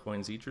 cartel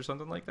coins each or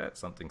something like that?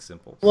 Something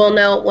simple. Well,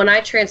 no, when I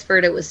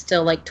transferred, it was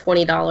still like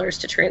 $20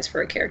 to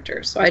transfer a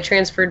character. So I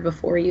transferred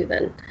before you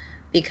then,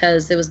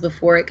 because it was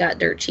before it got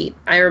dirt cheap.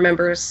 I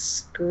remember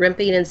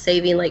scrimping and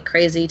saving like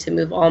crazy to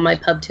move all my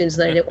pub tunes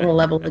that I didn't want to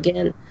level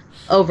again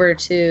over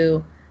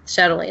to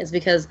Shadowlands,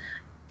 because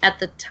at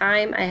the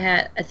time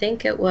I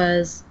think it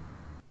was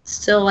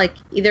still like,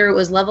 either it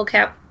was level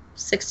cap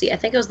 60, I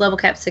think it was level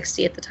cap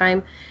 60 at the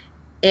time,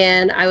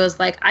 and I was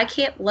like, I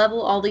can't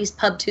level all these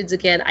pub tunes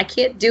again. I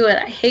can't do it.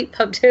 I hate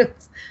pub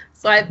tunes.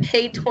 So I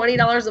paid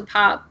 $20 a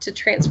pop to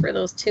transfer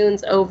those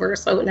tunes over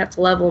so I wouldn't have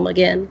to level them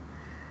again.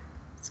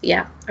 So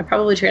yeah, I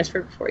probably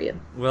transferred before you.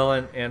 Well,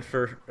 and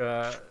for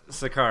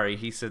Sakari,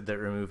 he said that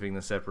removing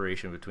the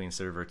separation between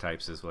server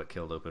types is what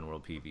killed open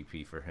world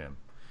PvP for him,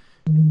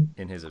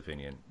 in his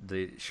opinion.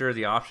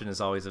 The option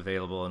is always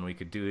available, and we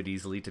could do it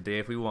easily today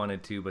if we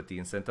wanted to, but the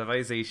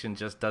incentivization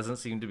just doesn't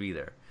seem to be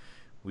there.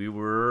 We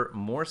were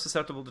more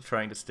susceptible to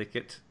trying to stick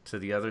it to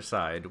the other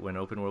side when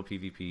open world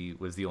PvP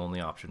was the only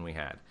option we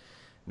had.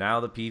 Now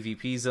the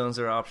PvP zones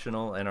are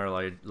optional and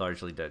are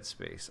largely dead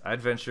space.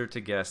 I'd venture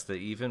to guess that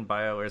even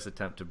BioWare's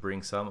attempt to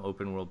bring some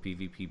open world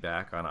PvP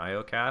back on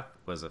Iokath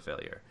was a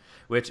failure.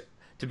 Which,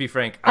 to be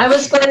frank, I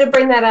was going to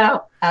bring that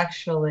out,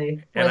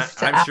 actually. And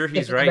I'm sure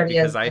he's right,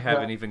 because I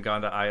haven't even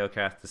gone to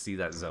Iokath to see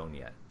that zone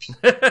yet.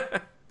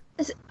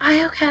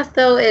 Iokath,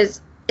 though,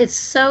 it's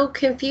so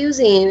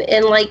confusing,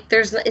 and like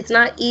it's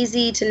not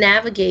easy to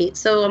navigate.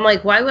 So I'm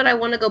like, why would I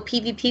want to go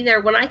PvP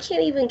there when I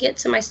can't even get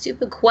to my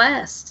stupid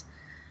quest?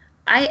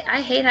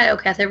 I hate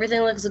Iokath.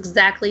 Everything looks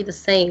exactly the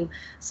same.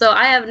 So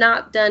I have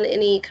not done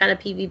any kind of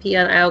PvP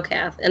on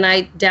Iokath, and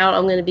I doubt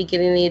I'm going to be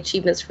getting any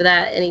achievements for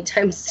that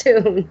anytime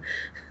soon.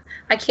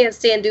 I can't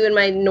stand doing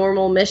my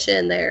normal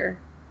mission there.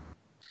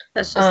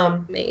 That's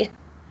just me.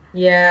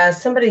 Yeah,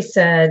 somebody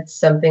said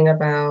something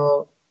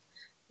about,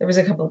 there was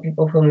a couple of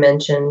people who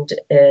mentioned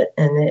it,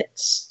 and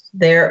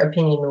their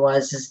opinion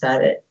is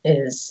that it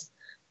is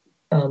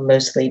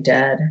mostly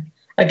dead.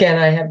 Again,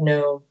 I have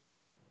no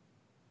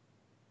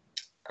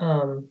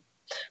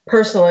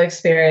personal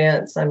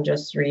experience. I'm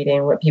just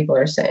reading what people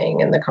are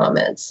saying in the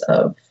comments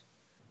of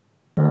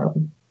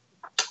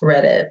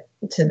Reddit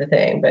to the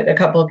thing. But a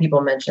couple of people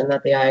mentioned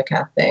that the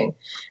Iokath thing,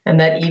 and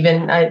that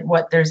even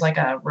there's like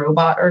a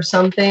robot or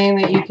something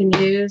that you can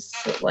use,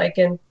 like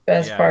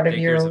as part of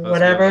your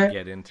whatever. To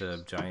get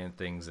into giant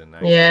things and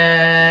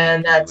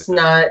and that's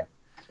not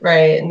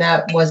right, and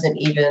that wasn't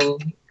even.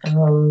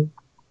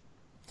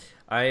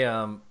 I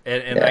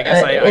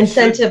guess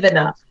incentive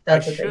enough.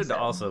 That's I should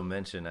also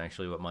mention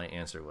actually what my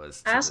answer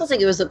was. I also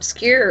think it was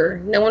obscure.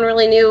 No one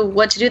really knew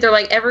what to do. They're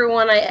like,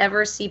 everyone I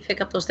ever see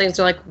pick up those things,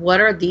 they're like, what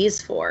are these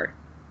for?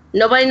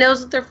 Nobody knows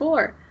what they're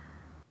for.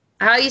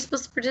 How are you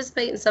supposed to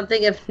participate in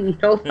something if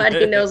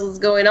nobody knows what's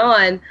going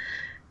on?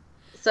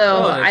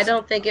 So I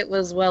don't think it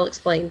was well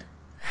explained.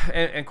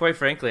 And quite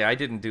frankly, I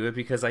didn't do it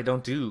because I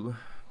don't do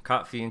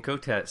Kotfi and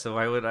Kotet. So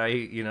why would I,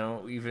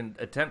 even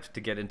attempt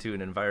to get into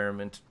an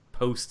environment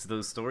post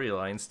those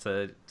storylines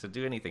to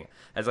do anything?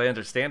 As I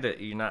understand it,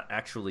 you're not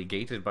actually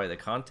gated by the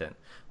content,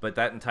 but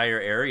that entire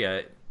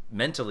area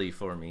mentally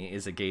for me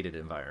is a gated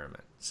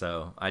environment.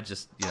 So I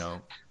just,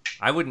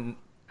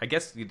 I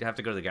guess you'd have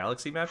to go to the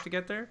galaxy map to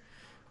get there,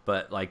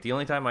 but like the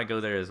only time I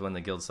go there is when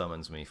the guild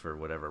summons me for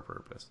whatever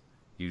purpose,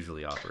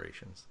 usually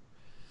operations.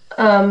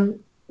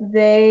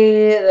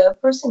 The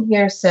person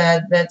here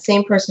said, that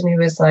same person who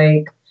was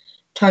like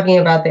talking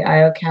about the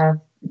Iokath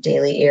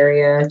daily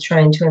area,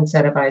 trying to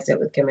incentivize it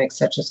with gimmicks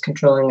such as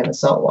controlling an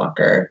assault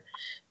walker,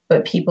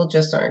 but people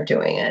just aren't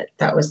doing it.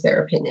 That was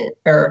their opinion,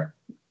 or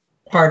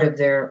part of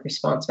their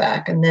response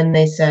back. And then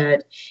they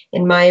said,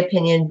 in my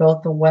opinion,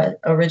 both the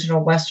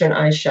original Western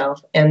Ice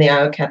Shelf and the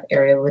Iokath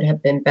area would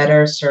have been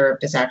better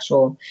served as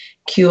actual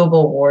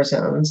queuable war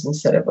zones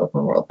instead of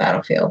open world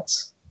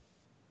battlefields.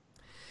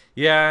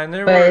 Yeah, and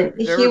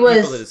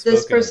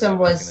this person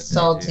was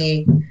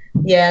salty.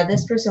 Yeah,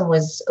 this person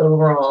was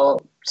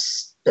overall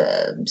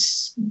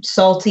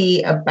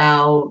salty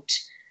about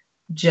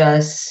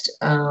just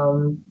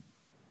the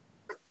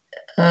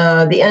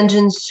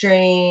engine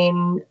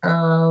strain,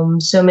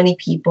 so many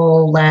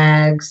people,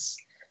 lags.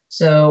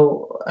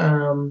 So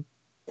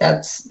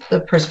That's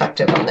the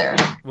perspective on there.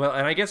 Well,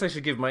 and I guess I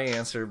should give my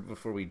answer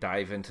before we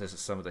dive into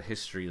some of the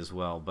history as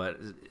well. But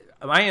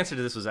my answer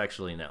to this was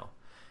actually no,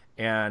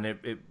 and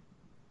it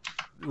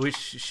which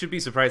should be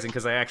surprising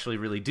because I actually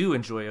really did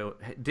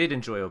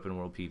enjoy open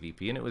world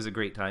PvP, and it was a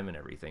great time and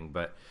everything.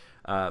 But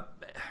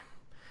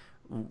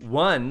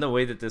one, the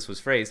way that this was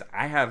phrased,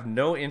 I have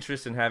no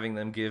interest in having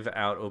them give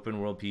out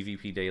open world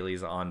PvP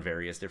dailies on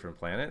various different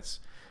planets.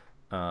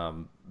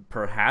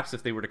 Perhaps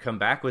if they were to come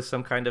back with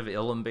some kind of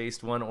Ilum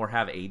based one, or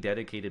have a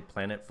dedicated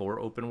planet for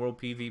open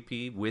world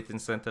PvP with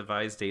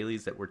incentivized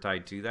dailies that were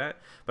tied to that,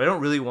 but I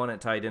don't really want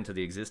it tied into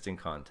the existing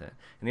content.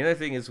 And the other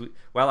thing is,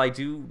 while I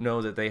do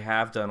know that they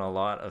have done a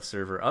lot of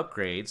server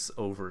upgrades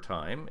over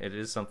time, it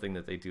is something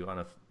that they do on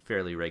a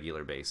fairly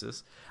regular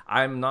basis.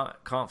 I'm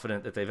not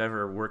confident that they've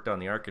ever worked on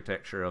the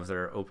architecture of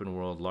their open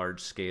world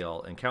large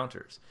scale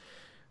encounters.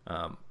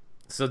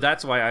 So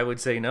that's why I would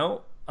say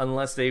no,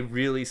 unless they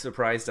really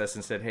surprised us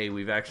and said, hey,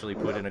 we've actually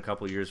put in a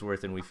couple years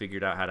worth and we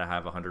figured out how to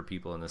have 100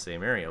 people in the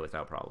same area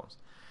without problems.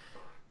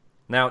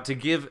 Now, to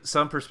give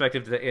some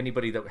perspective to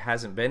anybody that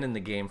hasn't been in the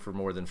game for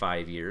more than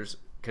 5 years,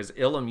 because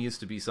Ilum used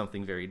to be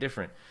something very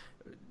different.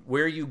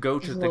 Where you go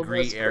to the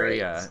Gree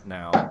area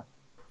now,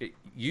 it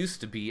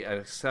used to be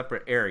a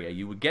separate area.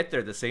 You would get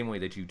there the same way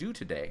that you do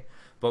today.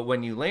 But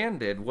when you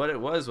landed, what it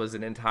was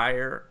an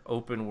entire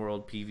open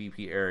world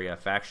PvP area,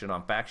 faction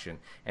on faction,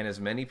 and as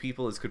many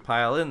people as could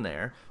pile in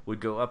there would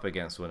go up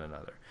against one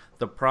another.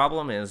 The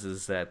problem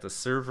is that the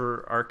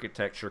server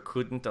architecture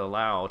couldn't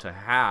allow to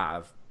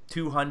have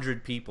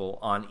 200 people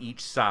on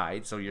each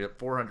side, so you're at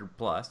 400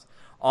 plus,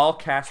 all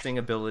casting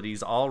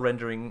abilities, all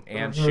rendering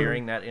and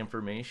sharing that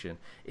information.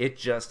 It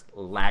just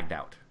lagged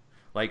out.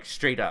 Like,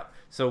 straight up.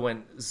 So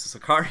when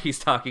Sakari's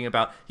talking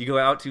about you go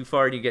out too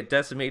far and you get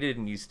decimated,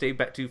 and you stay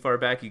back too far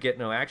back, you get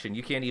no action,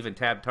 you can't even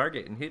tab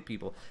target and hit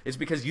people, it's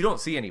because you don't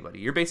see anybody.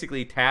 You're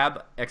basically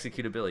tab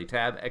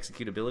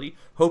executability,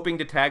 hoping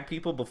to tag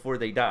people before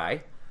they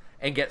die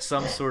and get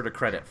some sort of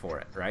credit for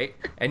it, right?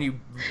 And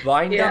you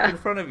lined up in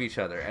front of each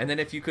other. And then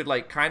if you could,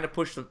 like, kind of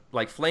push,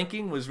 like,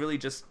 flanking was really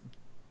just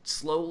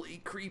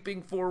slowly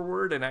creeping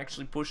forward and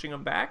actually pushing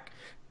them back,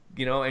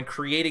 you know, and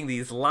creating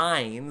these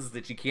lines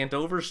that you can't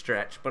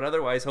overstretch, but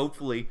otherwise,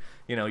 hopefully,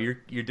 you know, you're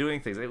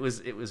doing things. It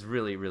was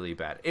really, really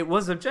bad. It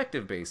was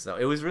objective based though.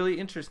 It was really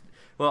interesting.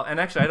 Well, and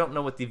actually, I don't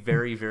know what the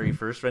very, very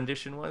first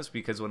rendition was,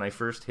 because when I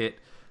first hit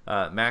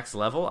max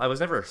level, I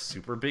was never a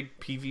super big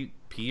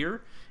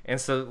PvPer,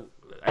 and so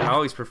I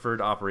always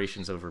preferred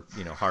operations over,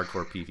 you know,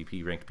 hardcore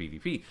PvP, ranked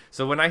PvP.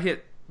 So when I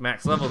hit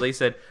max level, they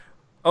said,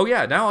 oh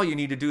yeah, now all you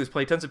need to do is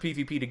play tons of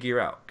PvP to gear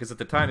out. Because at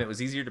the time, it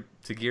was easier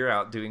to gear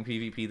out doing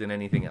PvP than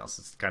anything else.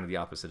 It's kind of the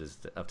opposite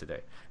of today.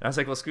 And I was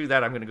like, well, screw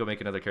that. I'm going to go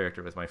make another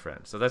character with my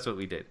friend. So that's what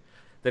we did.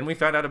 Then we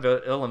found out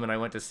about Ilum, and I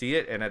went to see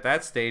it. And at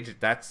that stage,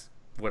 that's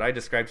what I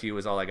described to you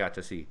as all I got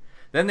to see.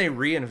 Then they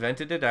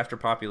reinvented it after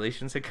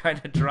populations had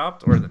kind of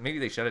dropped, or maybe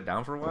they shut it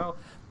down for a while.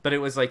 But it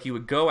was like you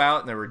would go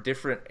out, and there were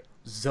different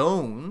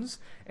zones,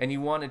 and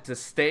you wanted to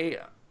stay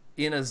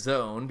in a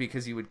zone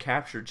because you would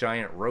capture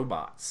giant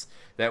robots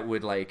that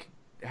would, like,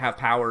 have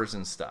powers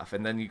and stuff.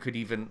 And then you could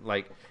even,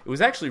 like, it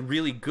was actually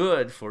really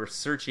good for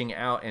searching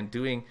out and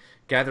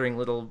gathering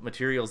little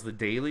materials. The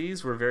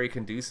dailies were very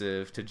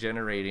conducive to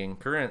generating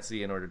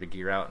currency in order to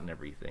gear out and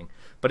everything.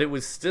 But it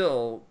was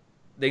still,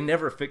 they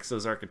never fixed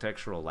those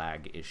architectural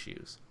lag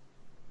issues.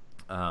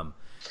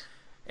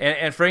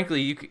 And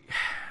frankly,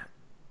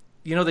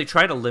 you know, they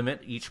try to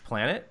limit each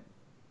planet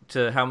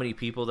to how many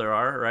people there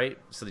are, right?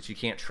 So that you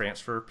can't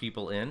transfer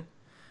people in.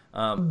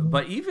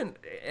 But even,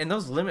 and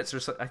those limits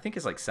are, I think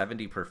it's like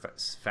 70 per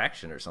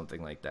faction or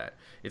something like that.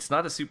 It's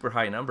not a super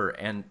high number.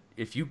 And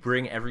if you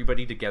bring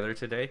everybody together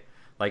today,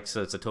 like,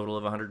 so it's a total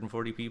of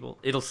 140 people,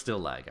 it'll still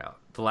lag out,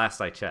 the last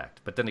I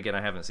checked. But then again,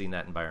 I haven't seen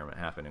that environment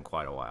happen in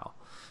quite a while.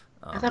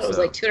 I thought it was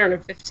like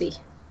 250.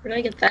 Where did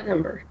I get that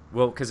number?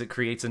 Well, because it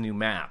creates a new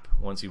map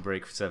once you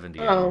break 70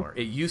 or more.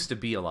 It used to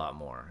be a lot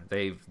more.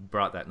 They've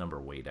brought that number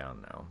way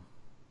down now.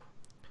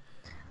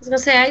 I was gonna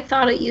say, I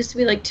thought it used to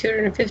be like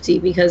 250,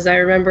 because I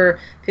remember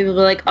people be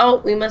like, "Oh,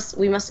 we must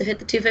have hit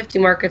the 250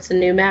 mark. It's a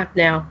new map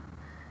now."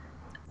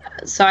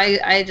 So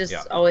I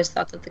just always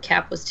thought that the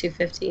cap was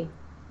 250.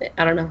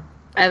 I don't know.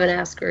 I haven't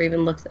asked or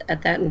even looked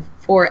at that in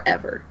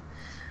forever.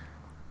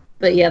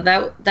 But yeah,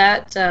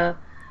 that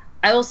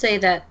I will say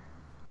that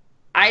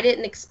I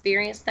didn't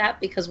experience that,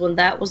 because when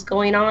that was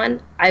going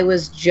on, I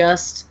was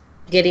just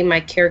getting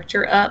my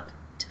character up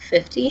to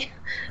 50,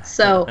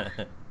 so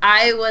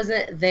I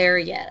wasn't there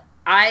yet.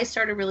 I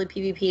started really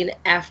PvPing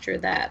after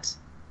that,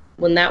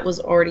 when that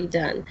was already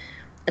done.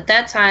 At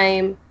that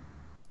time,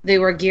 they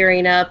were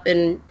gearing up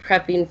and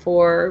prepping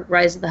for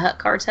Rise of the Hutt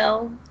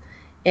Cartel,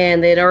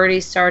 and they'd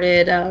already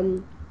started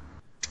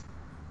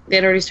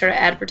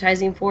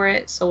advertising for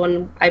it. So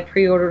when I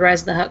pre-ordered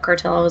Rise of the Hutt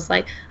Cartel, I was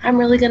like, I'm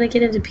really gonna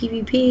get into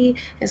PvP, and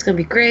it's gonna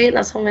be great, and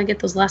that's how I'm gonna get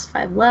those last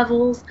 5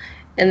 levels.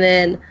 And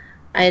then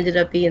I ended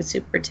up being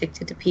super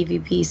addicted to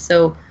PvP,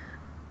 so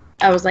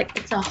I was like,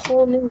 it's a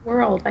whole new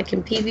world. I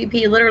can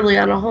PvP literally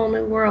on a whole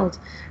new world.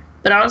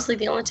 But honestly,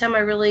 the only time I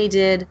really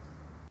did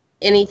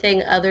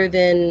anything other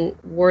than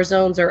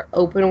warzones or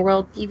open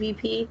world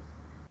PvP. It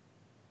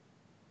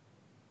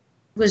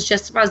was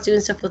just if I was doing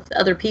stuff with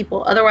other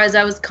people. Otherwise,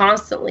 I was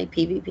constantly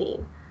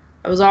PvPing.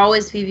 I was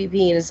always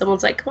PvPing, and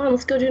someone's like, "Come on,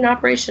 let's go do an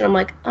operation." I'm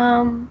like,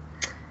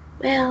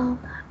 well,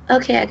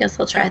 okay, I guess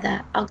I'll try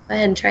that. I'll go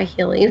ahead and try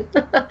healing,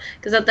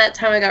 because at that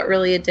time I got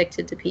really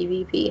addicted to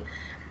PvP.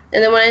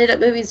 And then when I ended up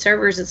moving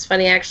servers, it's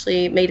funny, I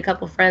actually made a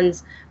couple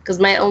friends, because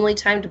my only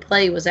time to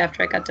play was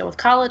after I got done with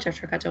college,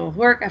 after I got done with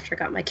work, after I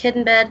got my kid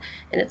in bed,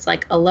 and it's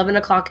like 11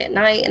 o'clock at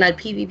night, and I'd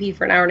PvP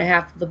for an hour and a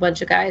half with a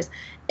bunch of guys,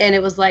 and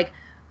it was like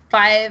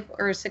 5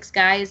 or 6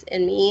 guys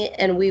and me,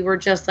 and we were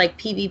just like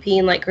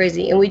PvPing like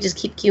crazy, and we just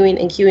keep queuing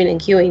and queuing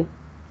and queuing.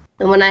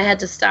 And when I had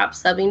to stop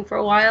subbing for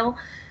a while,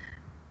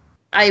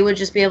 I would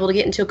just be able to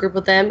get into a group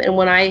with them, and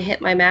when I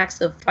hit my max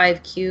of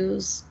 5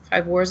 queues,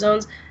 5 war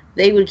zones,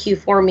 they would queue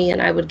for me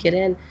and I would get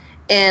in.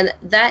 And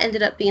that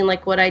ended up being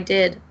like what I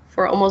did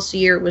for almost a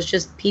year, was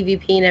just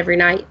PvPing every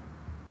night.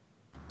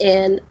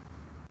 And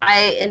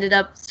I ended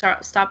up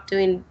stopped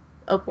doing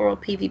open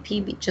world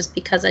PvP just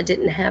because I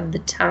didn't have the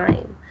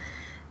time.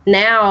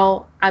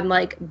 Now I'm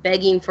like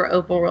begging for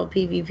open world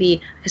PvP.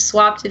 I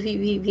swap to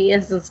PvP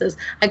instances.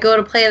 I go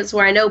to planets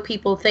where I know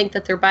people think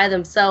that they're by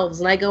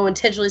themselves, and I go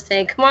intentionally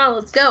saying, "Come on,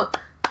 let's go.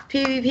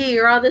 PvP,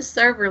 you're on this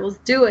server, let's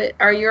do it.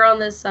 Or you're on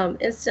this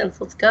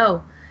instance, let's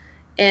go."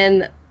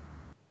 And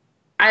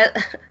I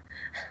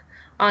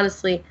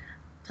honestly,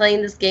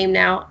 playing this game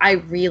now, I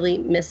really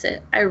miss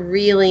it. I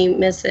really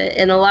miss it.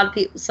 And a lot of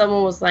people,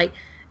 someone was like,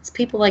 "It's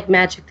people like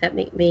Magic that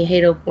make me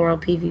hate open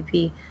world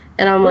PvP."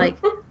 And I'm like,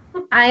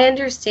 I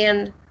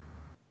understand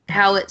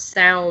how it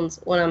sounds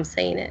when I'm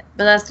saying it,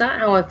 but that's not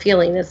how I'm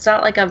feeling. It's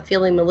not like I'm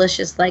feeling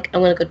malicious, like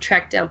I'm going to go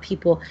track down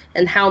people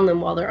and hound them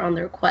while they're on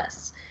their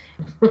quests.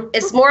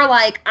 It's more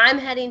like I'm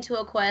heading to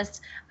a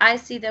quest, I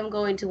see them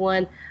going to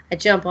one, I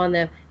jump on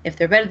them. If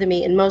they're better than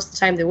me, and most of the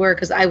time they were,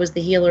 because I was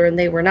the healer and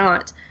they were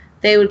not,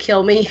 they would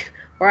kill me,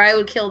 or I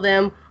would kill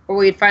them, or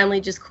we'd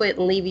finally just quit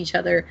and leave each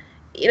other.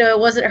 You know, it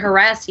wasn't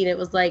harassing. It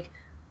was like,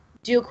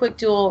 do a quick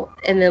duel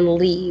and then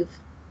leave.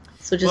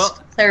 So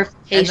just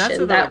clarification. And that's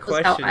another that was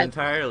question how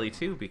entirely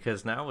too,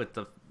 because now with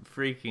the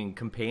freaking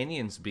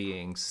companions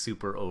being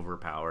super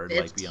overpowered,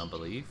 like beyond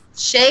belief,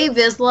 Shay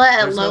Vizsla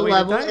at there's low no way to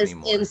level die is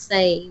anymore.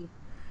 insane.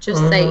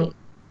 Just saying.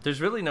 There's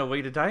really no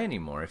way to die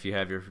anymore if you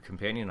have your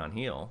companion on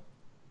heal.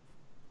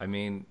 I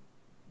mean,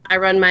 I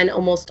run mine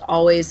almost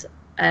always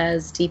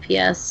as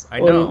DPS. I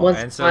know,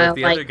 and so if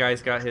the other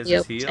guy's got his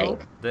as heal,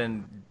 tank,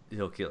 then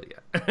he'll kill you.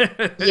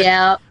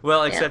 Yeah.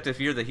 Well, except if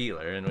you're the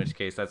healer, in which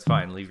case that's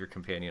fine. Leave your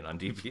companion on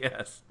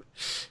DPS.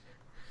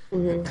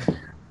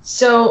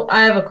 So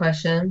I have a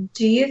question.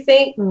 Do you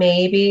think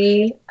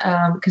maybe,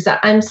 because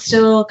I'm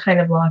still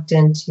kind of locked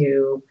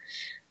into,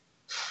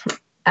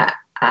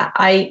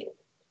 I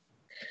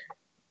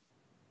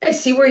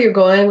see where you're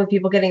going with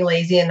people getting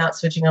lazy and not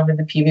switching over to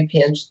the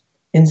PvP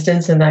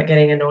instance and that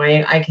getting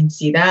annoying. I can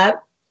see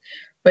that.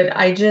 But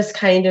I just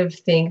kind of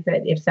think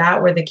that if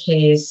that were the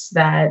case,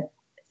 that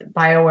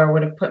BioWare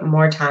would have put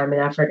more time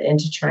and effort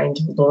into trying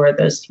to lure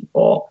those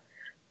people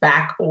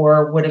back,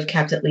 or would have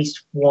kept at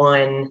least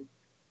one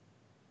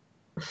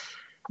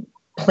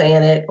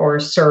planet or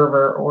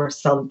server or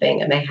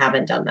something, and they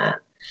haven't done that.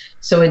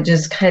 So it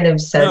just kind of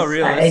says, no,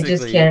 realistically, I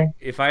just can't.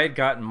 If I had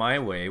gotten my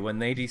way, when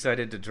they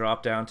decided to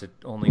drop down to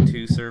only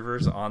 2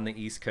 servers on the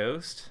East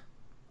Coast,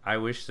 I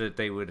wish that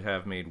they would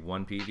have made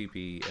 1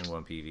 PvP and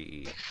 1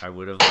 PvE. I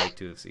would have liked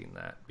to have seen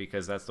that,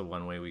 because that's the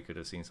one way we could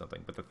have seen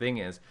something. But the thing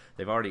is,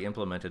 they've already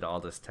implemented all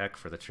this tech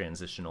for the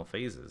transitional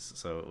phases,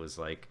 so it was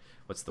like,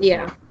 what's the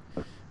point?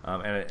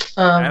 And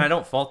I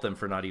don't fault them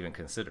for not even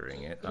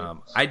considering it.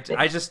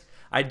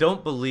 I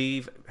don't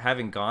believe,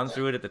 having gone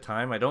through it at the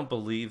time, I don't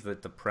believe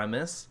that the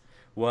premise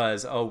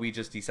was, oh, we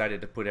just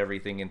decided to put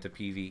everything into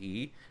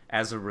PvE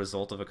as a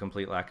result of a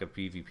complete lack of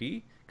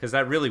PvP, because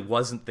that really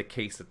wasn't the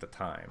case at the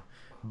time.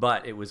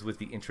 But it was with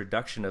the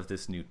introduction of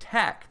this new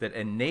tech that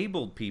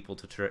enabled people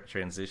to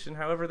transition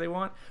however they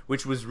want,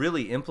 which was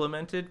really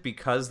implemented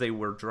because they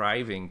were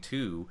driving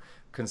to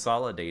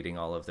consolidating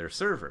all of their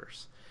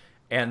servers.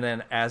 And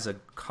then as a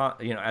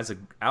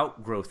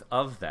outgrowth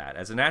of that,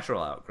 as a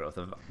natural outgrowth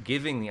of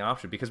giving the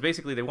option, because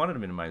basically they wanted to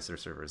minimize their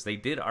servers. They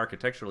did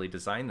architecturally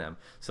design them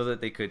so that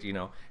they could,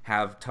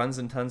 have tons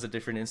and tons of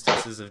different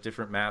instances of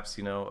different maps,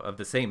 of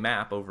the same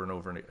map over and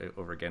over and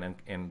over again,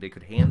 and they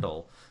could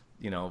handle,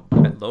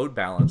 load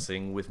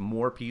balancing with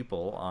more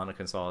people on a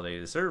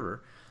consolidated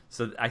server.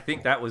 So I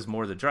think that was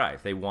more the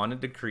drive. They wanted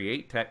to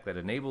create tech that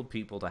enabled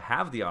people to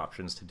have the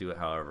options to do it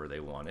however they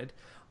wanted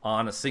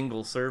on a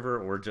single server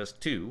or just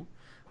 2.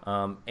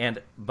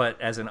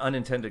 But as an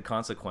unintended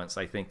consequence,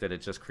 I think that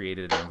it just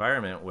created an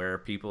environment where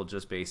people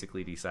just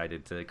basically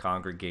decided to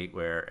congregate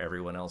where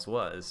everyone else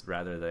was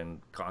rather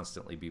than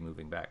constantly be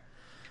moving back.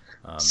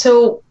 But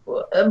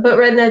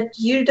Redna,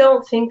 you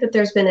don't think that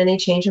there's been any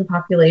change in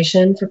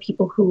population for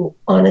people who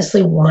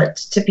honestly want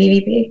to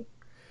PvP?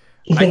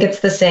 You think it's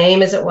the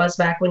same as it was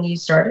back when you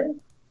started?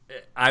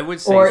 I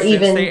would say, or since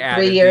even they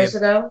added 3 years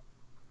ago?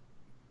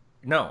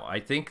 No, I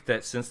think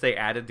that since they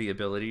added the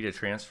ability to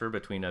transfer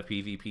between a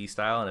PvP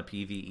style and a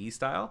PvE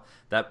style,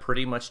 that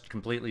pretty much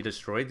completely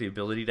destroyed the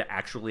ability to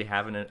actually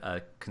have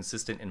a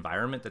consistent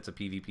environment that's a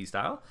PvP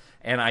style.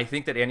 And I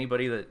think that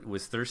anybody that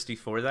was thirsty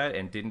for that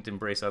and didn't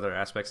embrace other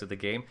aspects of the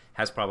game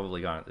has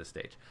probably gone at this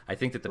stage. I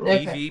think that the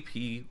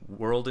PvP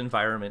world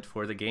environment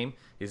for the game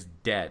is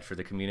dead for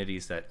the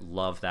communities that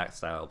love that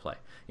style of play.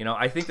 You know,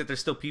 I think that there's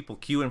still people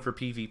queuing for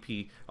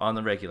PvP on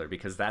the regular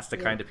because that's the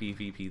kind of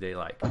PvP they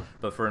like.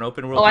 But for an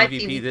open world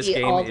PvP,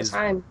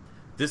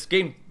 this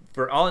game,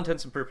 for all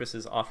intents and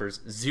purposes, offers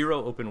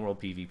zero open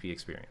world PvP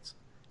experience,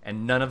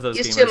 and none of those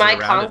gamers are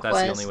around if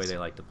that's the only way they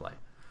like to play.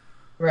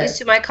 Right. Used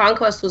to, my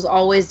conquest was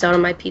always done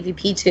on my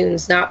PvP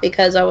tunes, not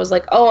because I was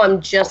like, oh, I'm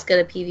just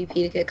gonna PvP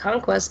to get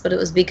conquest, but it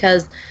was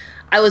because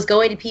I was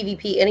going to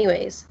PvP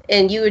anyways,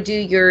 and you would do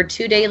your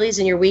 2 dailies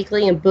and your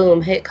weekly, and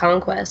boom, hit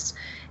conquest.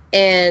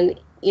 And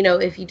you know,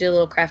 if you do a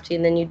little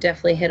crafting, then you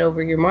definitely hit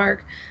over your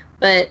mark.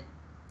 But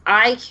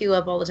I queue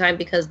up all the time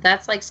because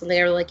that's like something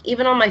I like.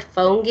 Even on my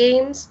phone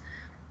games,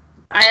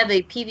 I have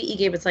a PvE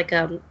game. It's like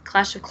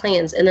Clash of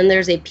Clans, and then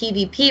there's a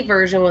PvP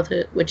version with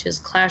it, which is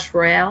Clash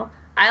Royale.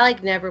 I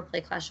like never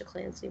play Clash of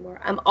Clans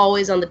anymore. I'm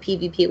always on the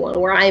PvP one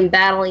where I'm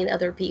battling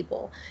other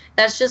people.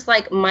 That's just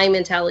like my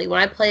mentality. When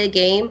I play a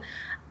game,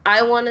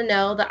 I want to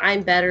know that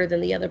I'm better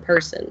than the other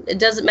person. It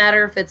doesn't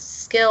matter if it's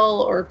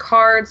skill or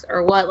cards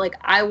or what. Like,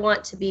 I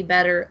want to be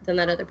better than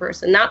that other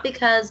person. Not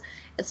because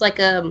it's like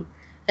an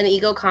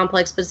ego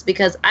complex, but it's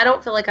because I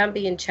don't feel like I'm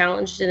being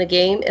challenged in a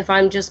game if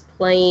I'm just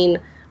playing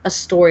a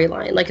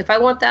storyline. Like, if I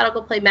want that, I'll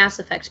go play Mass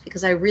Effect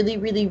because I really,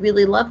 really,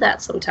 really love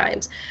that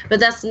sometimes. But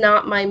that's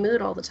not my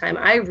mood all the time.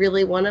 I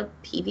really want to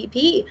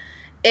PvP.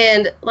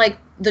 And, like,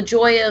 the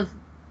joy of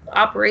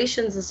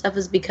operations and stuff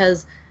is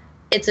because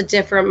it's a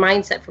different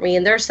mindset for me.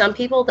 And there are some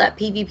people that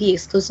PvP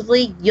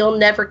exclusively, you'll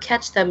never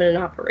catch them in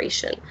an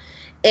operation.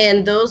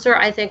 And those are,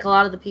 I think, a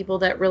lot of the people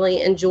that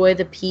really enjoy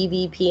the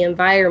PvP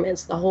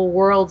environments, the whole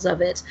worlds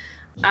of it.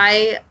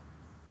 I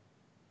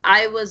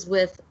was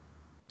with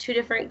 2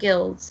 different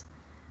guilds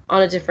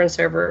on a different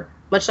server,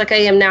 much like I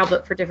am now,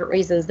 but for different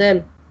reasons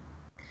then.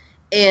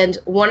 And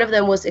one of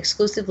them was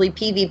exclusively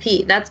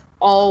PvP. That's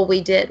all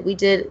we did. We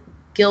did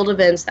guild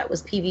events that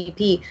was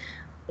PvP.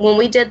 When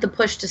we did the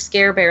push to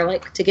Scare Bear,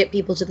 like to get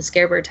people to the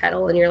Scare Bear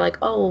title, and you're like,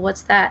 oh, well,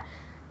 what's that?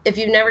 If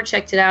you've never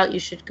checked it out, you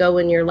should go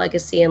in your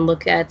legacy and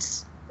look at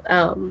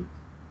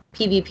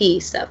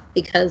PvP stuff,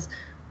 because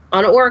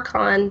on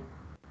Oricon,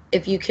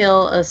 if you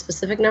kill a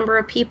specific number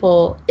of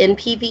people in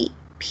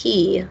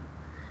PvP,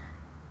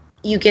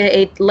 you get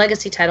a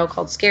legacy title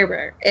called Scare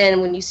Bear.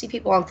 And when you see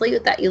people on Fleet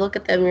with that, you look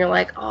at them and you're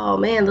like, oh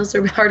man, those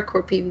are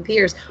hardcore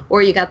PvPers.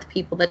 Or you got the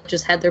people that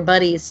just had their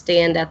buddies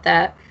stand at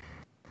that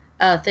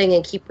thing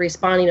and keep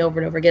respawning over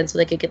and over again so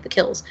they could get the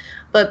kills.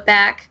 But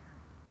back,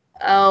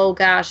 oh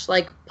gosh,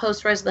 like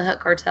post Rise of the Hutt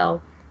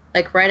Cartel,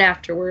 like right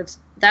afterwards,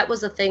 that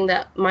was a thing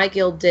that my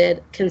guild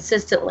did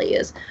consistently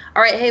is,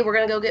 all right, hey, we're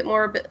going to go get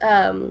more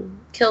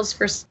kills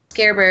for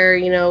Scare Bear,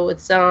 you know,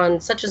 it's on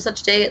such and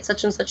such day at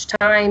such and such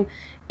time,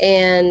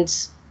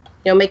 and,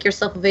 you know, make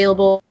yourself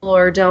available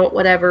or don't,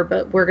 whatever,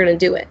 but we're going to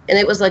do it. And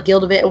it was a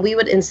guild event, and we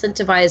would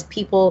incentivize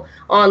people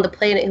on the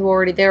planet who were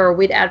already there, or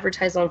we'd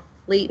advertise on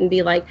Fleet and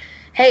be like,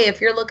 hey,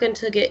 if you're looking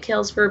to get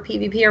kills for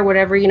PvP or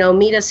whatever, you know,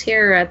 meet us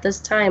here at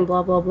this time,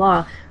 blah, blah,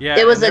 blah. Yeah,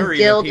 it was a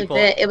guild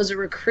event. It was a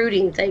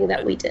recruiting thing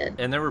that we did.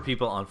 And there were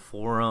people on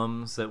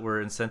forums that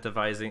were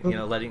incentivizing, you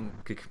know, letting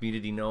the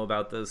community know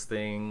about those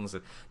things.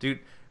 Dude,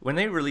 when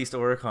they released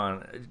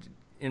Oricon,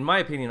 in my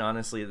opinion,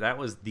 honestly, that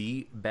was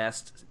the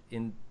best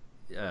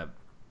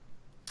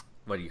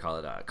what do you call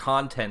it,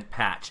 content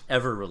patch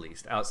ever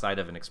released outside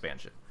of an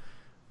expansion.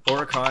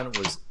 Oricon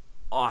was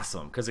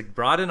awesome because it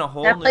brought in a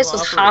whole new operation. That place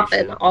was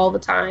hopping all the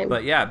time.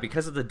 But yeah,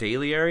 because of the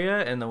daily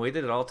area and the way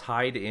that it all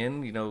tied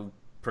in, you know,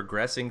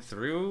 progressing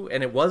through,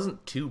 and it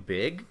wasn't too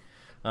big.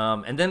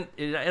 And then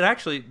it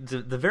actually,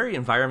 the very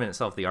environment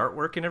itself, the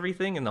artwork and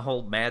everything, and the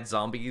whole mad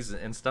zombies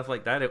and stuff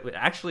like that, it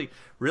actually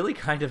really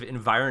kind of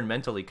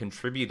environmentally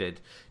contributed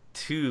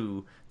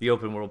to the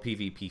open world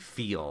PvP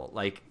feel.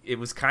 Like, it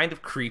was kind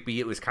of creepy,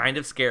 it was kind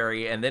of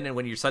scary, and then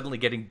when you're suddenly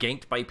getting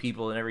ganked by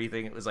people and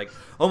everything, it was like,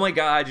 oh my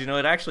god, you know,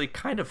 it actually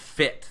kind of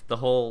fit the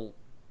whole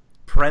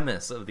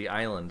premise of the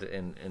island.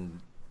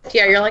 And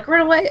yeah, you're like,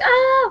 run away,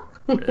 ah!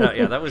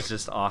 Yeah, that was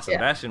just awesome. Yeah.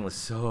 Bastion was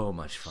so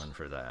much fun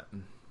for that.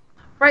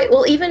 Right,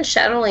 well, even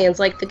Shadowlands,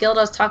 like the guild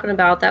I was talking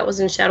about, that was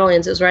in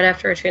Shadowlands. It was right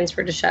after I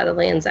transferred to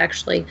Shadowlands,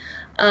 actually.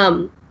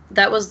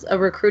 That was a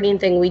recruiting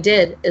thing we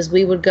did, is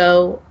we would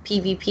go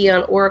PvP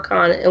on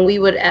Oricon, and we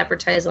would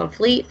advertise on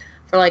Fleet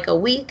for like a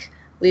week.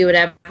 We would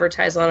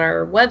advertise on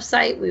our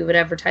website. We would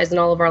advertise in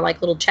all of our like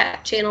little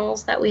chat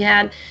channels that we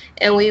had,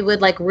 and we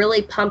would like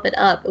really pump it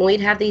up, and we'd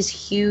have these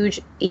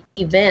huge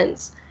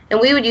events.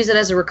 And we would use it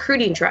as a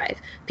recruiting drive.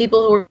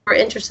 People who were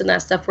interested in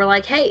that stuff were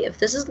like, hey, if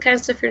this is the kind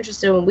of stuff you're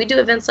interested in, we do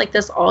events like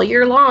this all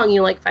year long, you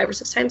know, like 5 or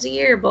 6 times a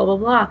year, blah, blah,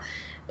 blah.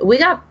 We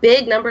got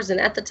big numbers, and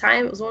at the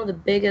time, it was one of the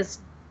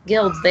biggest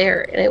guilds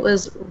there, and it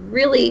was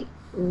really,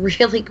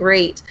 really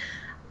great.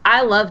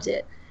 I loved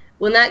it.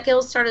 when that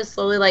guild started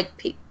slowly like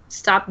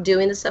stopped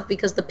doing the stuff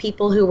because the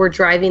people who were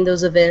driving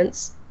those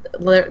events,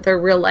 their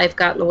real life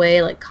got in the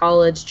way, like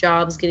college,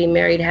 jobs, getting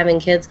married, having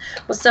kids.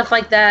 When stuff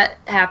like that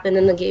happened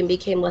and the game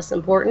became less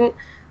important,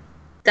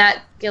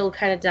 that guild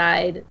kind of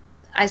died.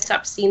 I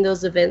stopped seeing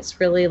those events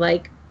really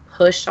like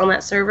pushed on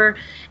that server.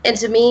 And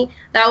to me,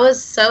 that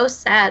was so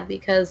sad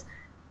because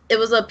it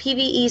was a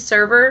PvE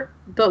server,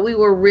 but we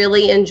were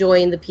really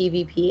enjoying the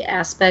PvP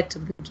aspect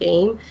of the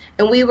game,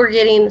 and we were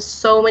getting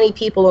so many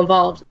people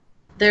involved.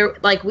 There,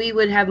 like, we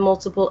would have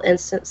multiple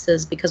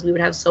instances because we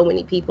would have so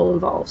many people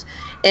involved.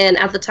 And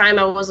at the time,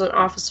 I was an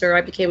officer.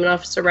 I became an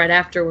officer right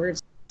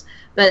afterwards.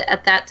 But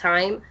at that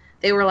time,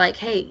 they were like,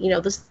 hey, you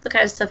know, this is the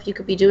kind of stuff you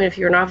could be doing if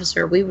you're an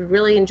officer. We would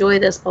really enjoy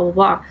this, blah, blah,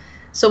 blah.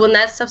 So when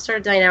that stuff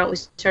started dying out, we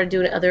started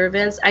doing other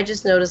events. I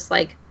just noticed,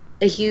 like,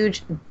 a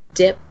huge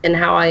dip in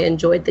how I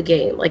enjoyed the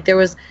game. Like, there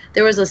was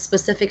a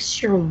specific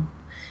shroom.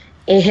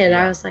 And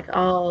I was like,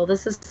 oh,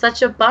 this is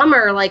such a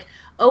bummer. Like,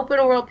 open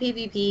world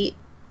PvP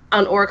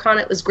on Oricon,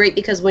 it was great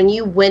because when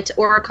you went to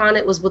Oricon,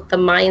 it was with the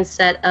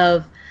mindset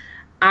of,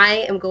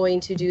 I am going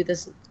to do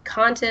this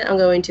content, I'm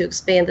going to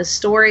expand the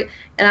story,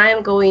 and I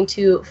am going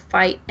to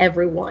fight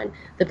everyone.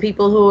 The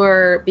people who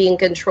are being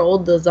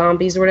controlled, the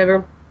zombies or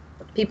whatever,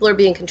 people are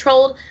being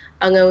controlled.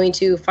 I'm going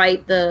to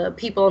fight the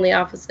people in the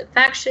opposite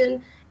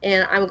faction,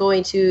 and I'm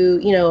going to,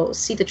 you know,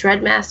 see the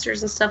Dreadmasters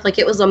and stuff. Like,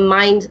 it was a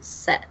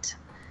mindset,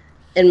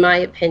 in my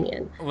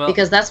opinion,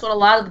 because that's what a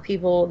lot of the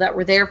people that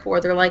were there for.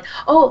 They're like,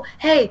 oh,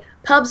 hey,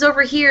 pubs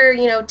over here,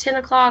 you know, 10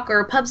 o'clock,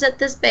 or pubs at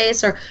this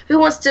base, or who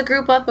wants to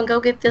group up and go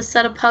get this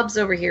set of pubs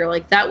over here?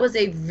 Like, that was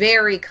a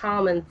very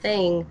common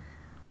thing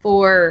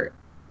for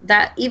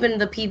that. Even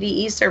the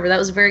PvE server, that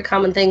was a very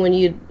common thing when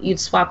you'd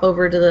swap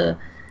over to the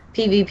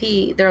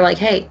PvP. They're like,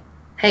 hey,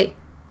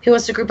 who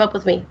wants to group up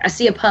with me? I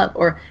see a pub.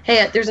 Or,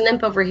 hey, there's an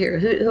imp over here.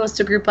 Who wants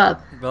to group up?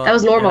 Well, that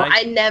was normal.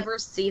 I never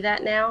see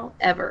that now,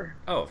 ever.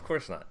 Oh, of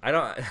course not. I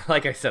don't,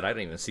 like I said, I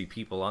don't even see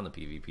people on the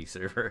PvP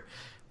server.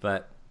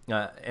 But,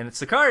 and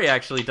Sakari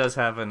actually does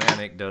have an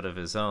anecdote of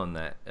his own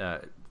that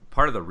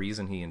part of the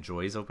reason he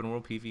enjoys open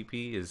world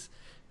PvP is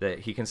that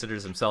he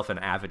considers himself an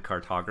avid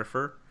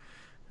cartographer.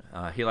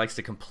 He likes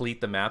to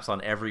complete the maps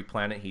on every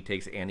planet he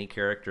takes any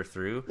character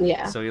through.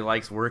 Yeah. So he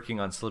likes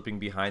working on slipping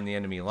behind the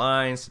enemy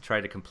lines to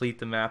try to complete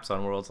the maps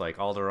on worlds like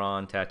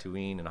Alderaan,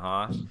 Tatooine, and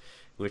Hoth,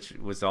 which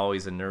was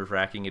always a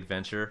nerve-wracking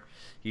adventure.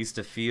 He used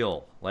to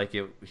feel like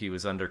he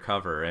was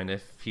undercover, and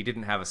if he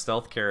didn't have a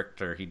stealth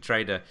character, he'd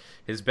try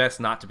his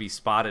best not to be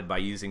spotted by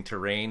using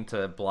terrain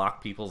to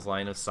block people's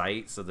line of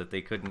sight so that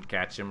they couldn't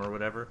catch him or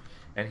whatever.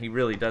 And he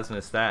really does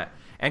miss that.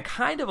 And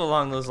kind of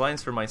along those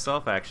lines for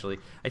myself, actually,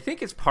 I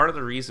think it's part of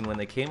the reason when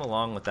they came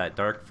along with that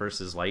dark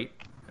versus light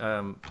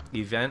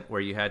event where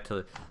you had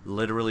to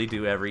literally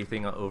do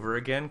everything over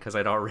again, because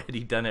I'd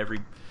already done every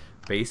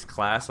base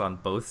class on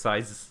both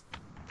sides,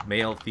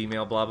 male,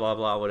 female, blah, blah,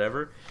 blah,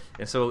 whatever.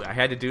 And so I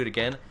had to do it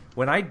again.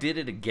 When I did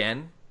it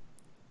again,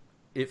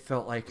 it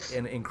felt like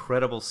an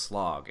incredible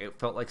slog. It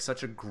felt like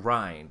such a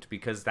grind,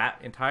 because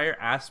that entire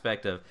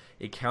aspect of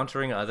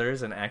encountering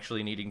others and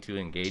actually needing to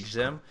engage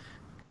them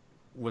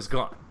was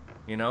gone.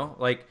 You know,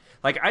 like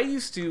I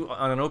used to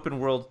on an open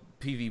world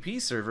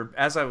PvP server,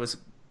 as I was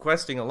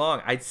questing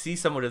along, I'd see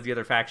someone of the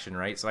other faction,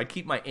 right? So I'd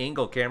keep my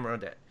camera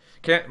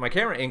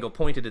angle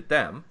pointed at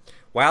them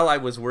while I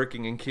was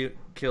working and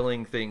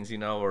killing things, you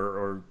know,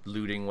 or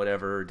looting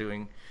whatever, or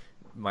doing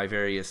my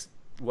various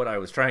what I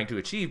was trying to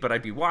achieve, but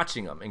I'd be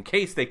watching them in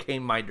case they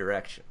came my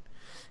direction.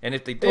 And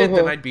if they did,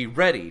 then I'd be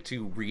ready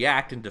to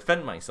react and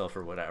defend myself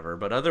or whatever.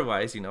 But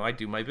otherwise, you know, I'd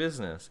do my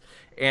business.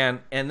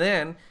 And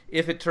then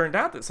if it turned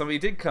out that somebody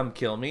did come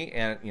kill me,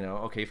 and, you know,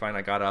 okay, fine,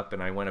 I got up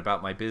and I went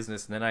about my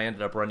business, and then I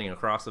ended up running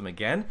across them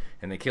again,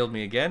 and they killed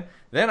me again,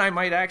 then I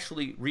might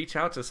actually reach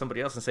out to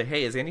somebody else and say,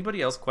 hey, is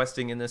anybody else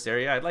questing in this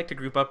area? I'd like to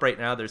group up right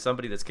now. There's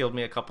somebody that's killed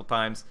me a couple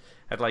times.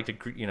 I'd like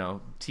to, you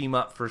know, team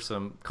up for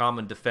some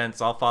common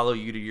defense. I'll follow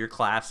you to your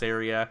class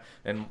area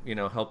and, you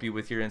know, help you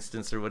with your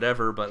instance or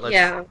whatever. But let's,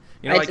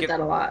 you know, I did that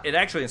a lot. It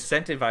actually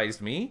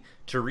incentivized me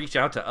to reach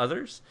out to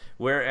others.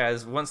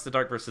 Whereas once the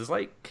dark versus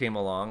light came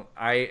along,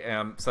 I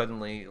am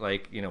suddenly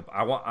like, you know,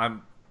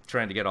 I'm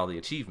trying to get all the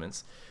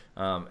achievements.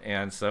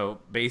 And so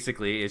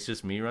basically it's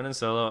just me running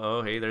solo.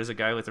 Oh, hey, there's a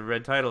guy with a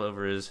red title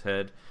over his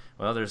head.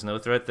 Well, there's no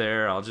threat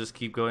there. I'll just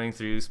keep going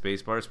through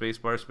spacebar,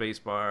 spacebar,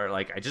 spacebar.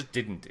 Like, I just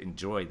didn't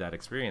enjoy that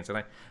experience. And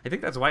I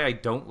think that's why I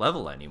don't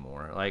level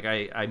anymore. Like,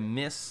 I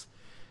miss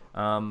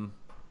the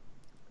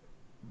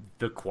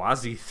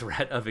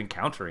quasi-threat of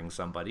encountering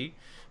somebody.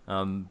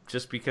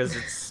 Just because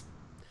it's,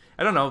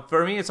 I don't know.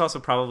 For me, it's also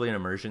probably an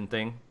immersion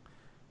thing.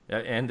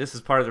 And this is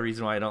part of the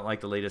reason why I don't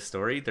like the latest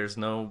story. There's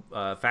no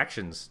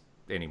factions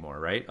anymore,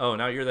 right? Oh,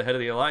 now you're the head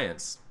of the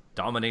alliance,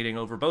 dominating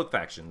over both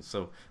factions,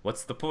 so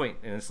what's the point?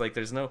 And it's like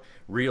there's no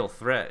real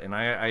threat. And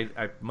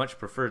I much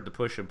preferred the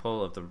push and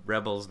pull of the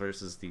rebels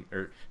versus the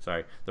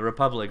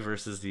Republic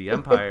versus the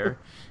Empire,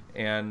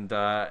 and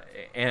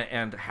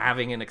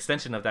having an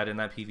extension of that in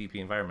that PvP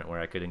environment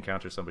where I could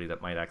encounter somebody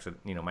that might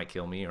might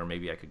kill me, or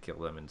maybe I could kill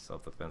them in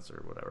self-defense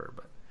or whatever.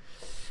 But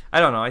I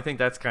don't know. I think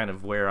that's kind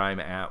of where I'm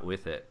at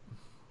with it.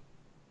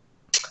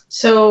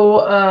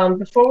 So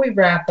before we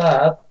wrap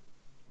up,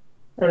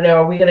 I don't know,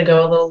 are we going to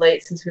go a little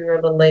late since we were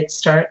a little late to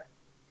start?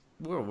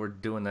 Well, we're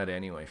doing that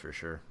anyway, for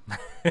sure.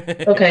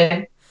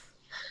 Okay.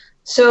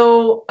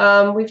 So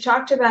we've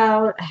talked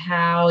about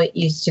how it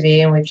used to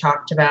be, and we've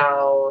talked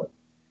about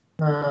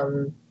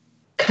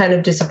kind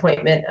of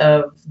disappointment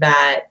of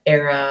that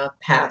era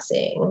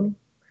passing.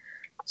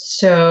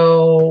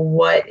 So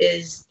what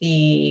is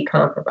the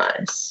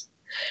compromise?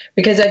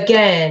 Because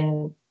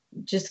again,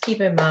 just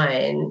keep in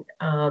mind,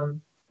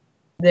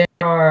 there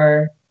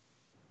are,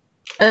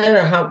 I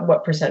don't know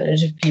what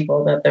percentage of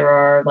people that there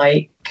are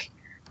like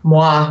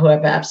moi who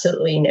have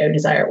absolutely no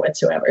desire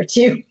whatsoever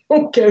to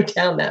go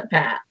down that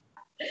path.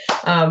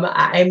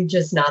 I'm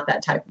just not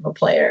that type of a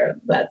player.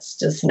 That's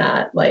just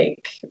not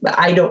like,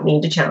 I don't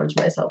need to challenge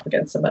myself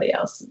against somebody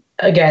else.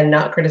 Again,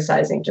 not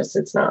criticizing, just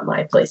it's not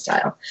my play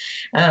style.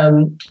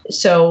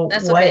 So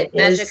that's what okay.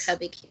 Magic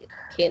Hubby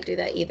can't do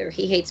that either.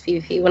 He hates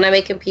PvP. When I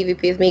make him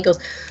PvP with me, he goes,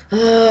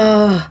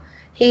 oh,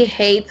 he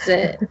hates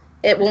it.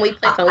 When we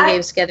play phone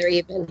games together,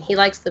 even he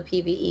likes the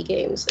PvE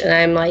games, and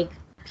I'm like,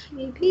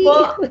 PvP.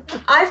 Well,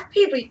 I've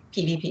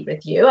PvP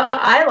with you.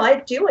 I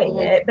like doing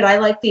it, but I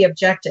like the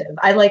objective.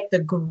 I like the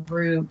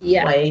group.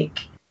 Yeah.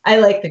 I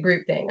like the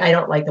group thing. I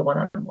don't like the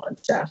one-on-one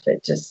stuff.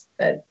 That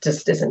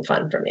just isn't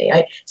fun for me.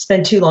 I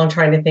spend too long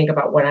trying to think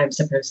about what I'm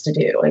supposed to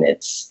do, and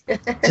it's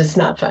just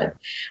not fun.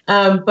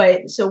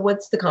 But so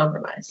what's the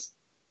compromise?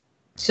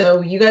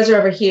 So you guys are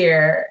over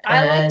here.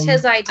 I liked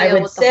his idea. I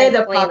would say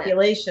the planet.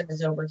 population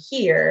is over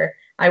here.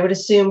 I would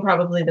assume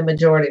probably the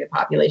majority of the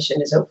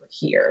population is over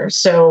here.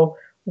 So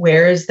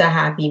where is the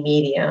happy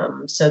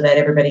medium so that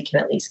everybody can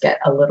at least get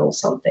a little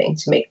something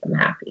to make them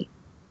happy?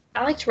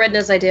 I liked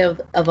Redna's idea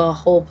of a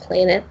whole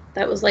planet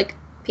that was like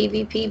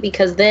PvP,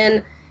 because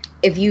then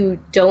if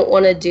you don't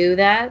want to do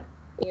that,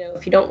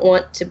 if you don't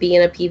want to be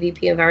in a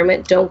PvP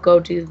environment, don't go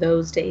do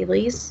those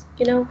dailies,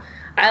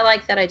 I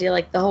like that idea,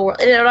 like the whole world.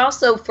 And it would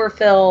also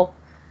fulfill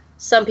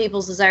some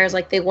people's desires,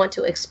 like they want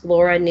to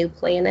explore a new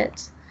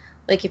planet.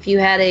 Like if you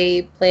had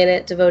a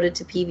planet devoted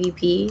to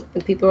PvP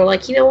and people are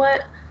like, you know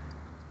what?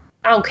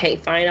 Okay,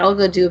 fine, I'll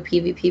go do a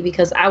PvP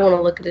because I want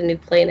to look at a new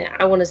planet.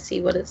 I want to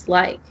see what it's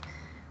like.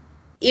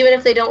 Even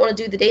if they don't want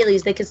to do the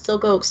dailies, they can still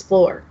go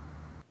explore,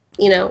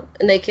 and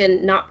they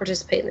can not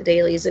participate in the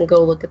dailies and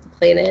go look at the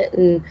planet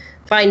and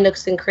find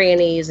nooks and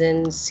crannies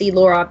and see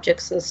lore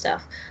objects and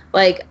stuff.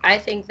 Like, I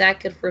think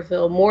that could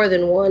fulfill more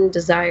than one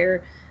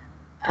desire.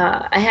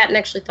 I hadn't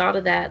actually thought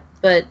of that,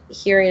 but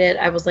hearing it,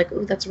 I was like,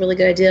 ooh, that's a really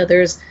good idea.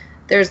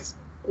 There's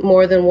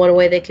more than one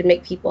way they could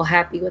make people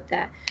happy with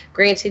that.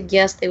 Granted,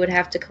 yes, they would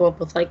have to come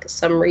up with like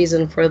some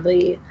reason for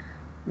the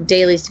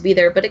dailies to be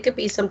there, but it could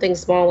be something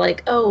small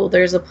like, oh,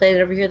 there's a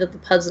planet over here that the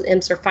pubs and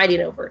imps are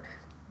fighting over.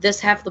 This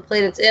half of the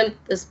planet's imp,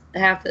 this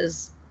half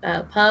is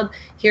pub.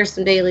 Here's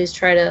some dailies,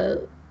 try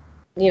to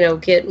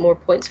get more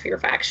points for your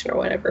faction or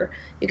whatever.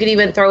 You could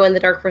even throw in the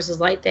dark versus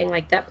light thing,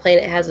 like that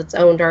planet has its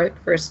own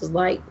dark versus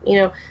light,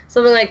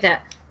 something like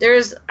that.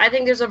 I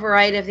think there's a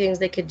variety of things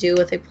they could do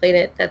with a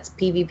planet that's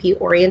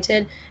PvP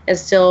oriented and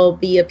still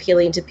be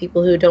appealing to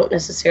people who don't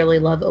necessarily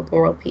love open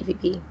world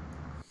PvP.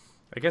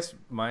 I guess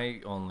my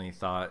only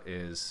thought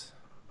is,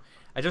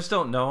 I just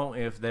don't know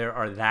if there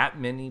are that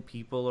many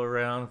people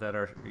around that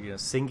are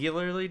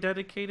singularly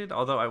dedicated.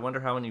 Although I wonder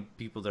how many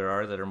people there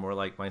are that are more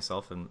like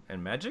myself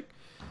and Magic.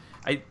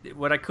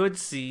 What I could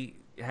see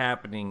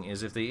happening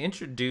is if they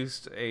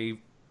introduced a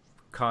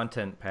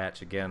content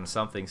patch again,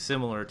 something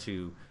similar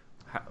to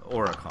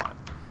Oricon,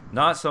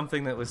 not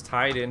something that was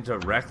tied in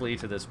directly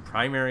to this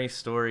primary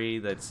story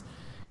that's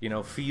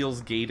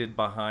feels gated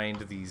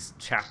behind these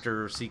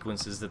chapter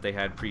sequences that they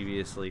had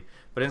previously,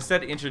 but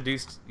instead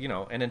introduced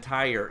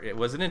it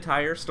was an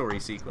entire story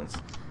sequence,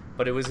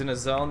 but it was in a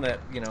zone that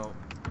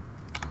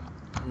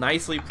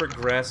nicely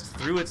progressed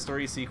through its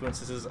story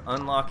sequences,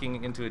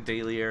 unlocking into a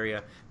daily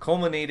area,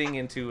 culminating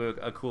into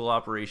a cool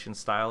operation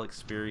style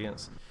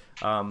experience,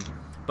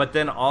 but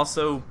then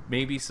also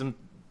maybe some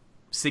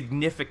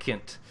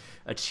significant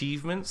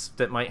achievements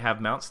that might have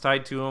mounts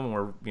tied to them,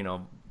 or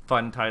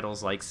fun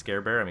titles like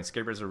Scare Bear. I mean,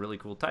 Scare Bear is a really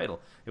cool title.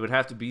 It would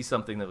have to be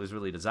something that was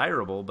really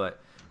desirable,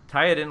 but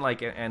tie it in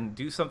and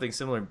do something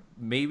similar,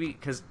 maybe,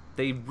 because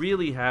they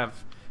really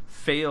have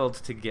failed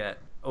to get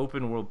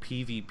open world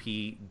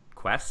PvP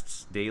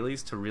quests,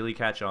 dailies, to really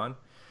catch on.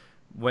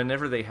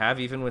 Whenever they have,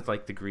 even with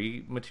like the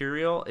Degree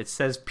material, it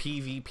says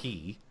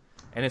PvP,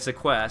 and it's a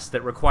quest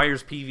that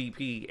requires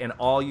PvP, and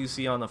all you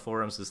see on the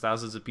forums is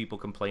thousands of people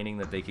complaining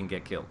that they can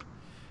get killed.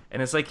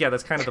 And it's like, yeah,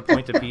 that's kind of the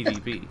point of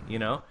PvP,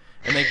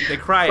 And they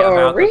cry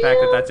about the fact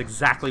that that's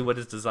exactly what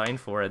it's designed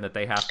for, and that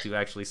they have to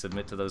actually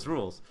submit to those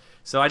rules.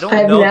 So I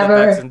don't know that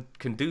that's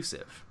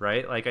conducive,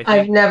 right? Like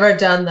I've never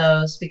done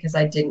those because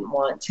I didn't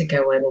want to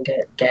go in and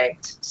get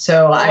ganked.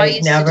 So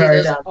I've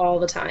never done done all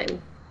the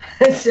time.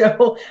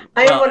 So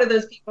I am Well, one of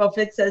those people. If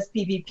it says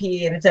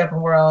PvP and it's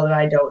open world, and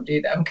I don't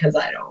do them because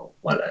I don't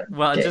want to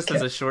well, get just as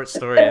killed. a short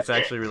story, it's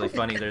actually really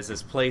funny. There's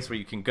this place where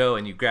you can go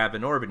and you grab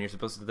an orb, and you're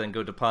supposed to then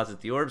go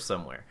deposit the orb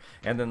somewhere.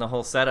 And then the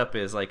whole setup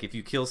is like if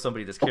you kill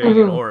somebody that's carrying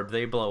an orb,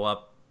 they blow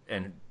up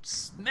and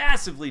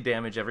massively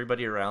damage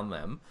everybody around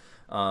them.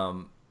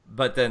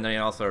 But then they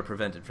also are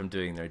prevented from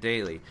doing their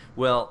daily.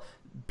 Well,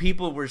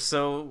 people were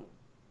so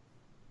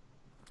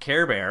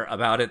Care Bear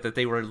about it that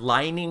they were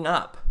lining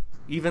up,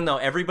 even though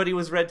everybody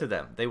was read to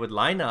them. They would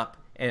line up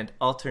and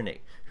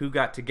alternate who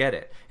got to get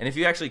it. And if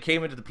you actually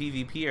came into the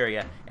PvP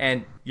area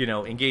and, you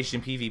know, engaged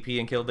in PvP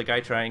and killed the guy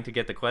trying to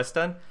get the quest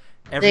done,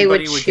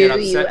 everybody would get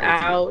upset with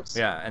out.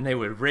 you. Yeah, and they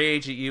would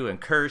rage at you and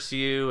curse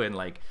you and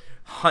like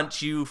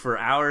hunt you for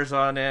hours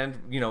on end,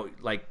 you know,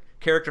 like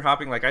character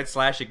hopping. Like I'd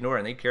slash ignore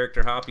and they'd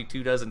character hop you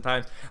 24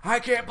 times. I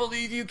can't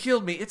believe you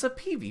killed me. It's a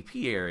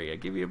PvP area.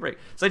 Give me a break.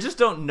 So I just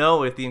don't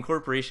know if the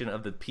incorporation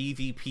of the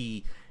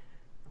PvP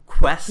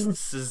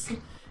quests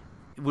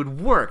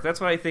would work. That's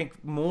why I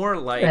think more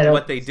like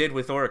what they did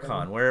with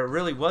Oricon, where it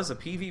really was a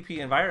PvP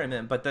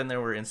environment, but then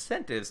there were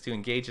incentives to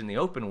engage in the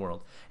open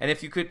world. And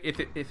if you could, if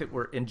it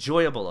were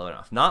enjoyable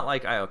enough, not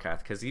like Iokath,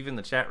 because even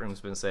the chat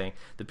room's been saying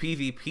the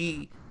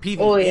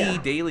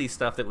PvE daily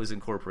stuff that was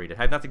incorporated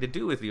had nothing to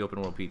do with the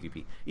open world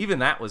PvP. Even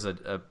that was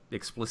a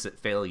explicit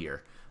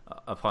failure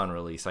upon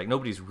release. Like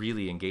nobody's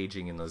really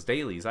engaging in those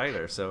dailies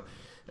either. So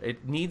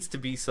it needs to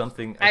be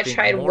something I think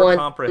tried more one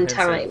comprehensive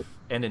time.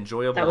 and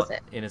enjoyable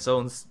in its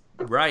own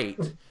right.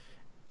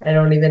 I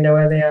don't even know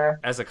where they are.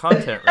 As a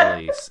content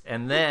release.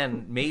 And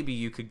then maybe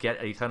you could get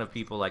a ton of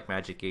people like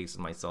Magic Ace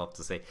and myself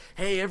to say,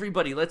 hey,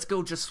 everybody, let's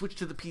go just switch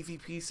to the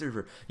PvP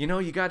server. You know,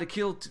 you got to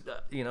kill,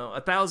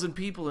 1,000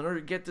 people in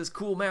order to get this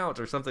cool mount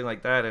or something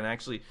like that, and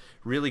actually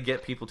really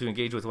get people to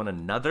engage with one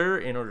another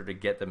in order to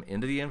get them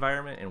into the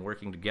environment and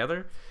working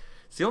together.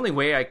 It's the only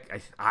way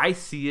I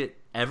see it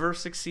ever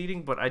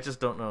succeeding, but I just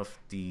don't know if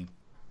the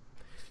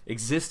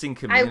existing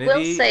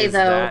community is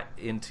that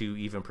into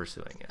even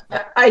pursuing it.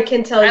 I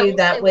can tell you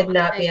that would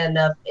not be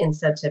enough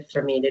incentive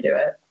for me to do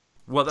it.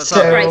 Well, that's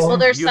So- Right. Well,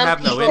 there's you some have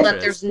people no that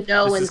interest. there's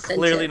no This incentive. is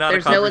clearly not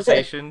there's a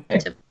conversation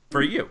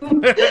for you.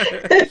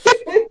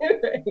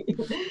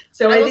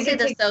 So I will think say it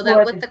this takes though, more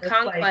that with than the just,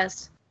 like,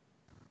 conquest,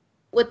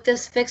 with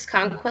this fixed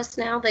conquest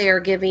now, they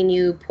are giving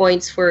you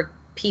points for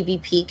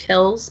PvP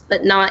kills,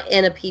 but not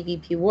in a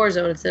PvP war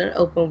zone. It's in an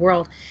open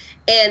world.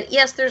 And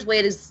yes, there's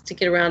ways to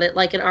get around it.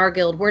 Like in our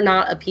guild, we're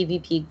not a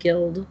PvP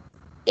guild.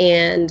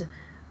 And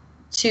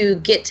to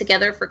get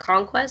together for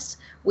conquest,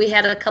 we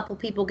had a couple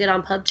people get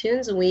on pub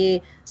tunes and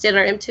we stayed on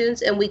our M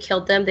tunes and we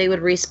killed them. They would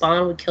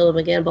respawn, we'd kill them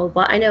again, blah,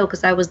 blah, blah. I know,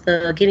 because I was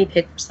the guinea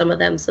pig for some of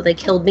them, so they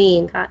killed me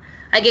and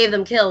I gave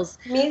them kills.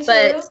 Me too.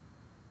 But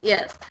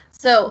yes,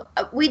 so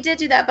we did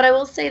do that. But I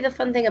will say the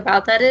fun thing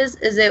about that is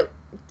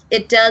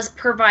it does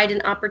provide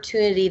an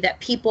opportunity that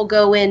people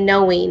go in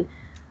knowing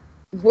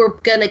we're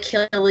gonna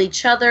kill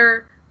each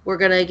other. We're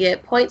gonna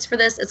get points for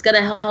this. It's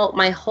gonna help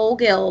my whole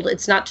guild.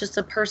 It's not just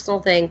a personal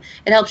thing.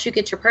 It helps you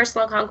get your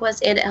personal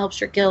conquest, and it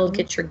helps your guild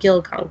get your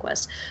guild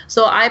conquest.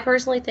 So I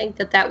personally think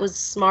that was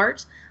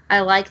smart. I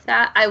like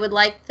that. I would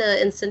like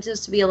the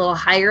incentives to be a little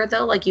higher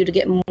though, like you to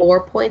get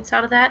more points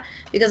out of that,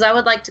 because I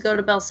would like to go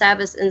to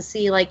Belsavis and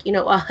see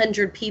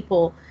 100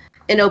 people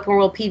in open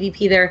world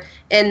PvP there,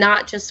 and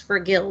not just for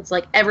guilds.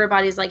 Like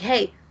everybody's like,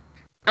 hey,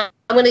 I'm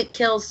gonna get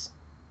kills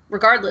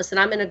regardless, and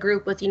I'm in a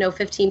group with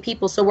 15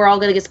 people, so we're all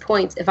gonna get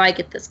points if I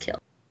get this kill.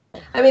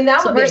 I mean,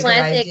 that would be a good personally,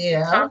 I think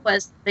idea.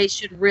 Conquest, they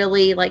should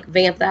really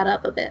vamp that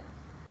up a bit.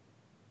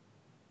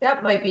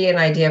 That might be an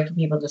idea for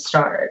people to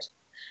start.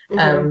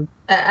 Mm-hmm.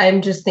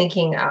 I'm just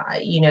thinking,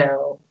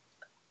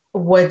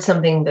 what's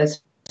something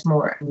that's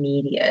more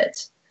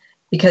immediate?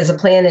 Because a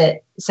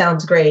planet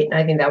sounds great, and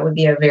I think that would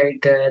be a very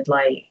good,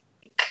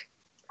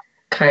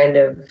 kind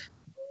of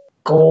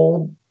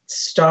gold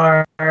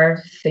star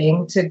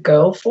thing to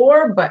go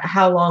for. But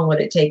how long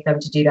would it take them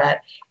to do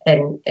that?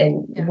 And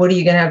what are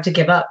you going to have to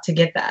give up to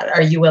get that?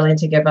 Are you willing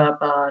to give up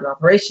an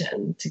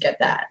operation to get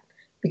that?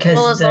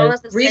 Because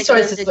the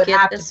resources would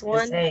have to be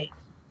the same.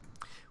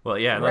 Well,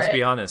 yeah, let's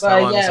be honest. Well, how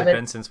long has it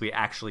been since we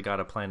actually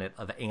got a planet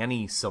of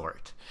any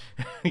sort?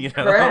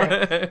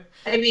 Correct.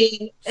 I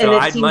mean, so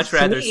I'd much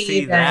rather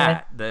see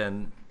that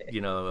than, a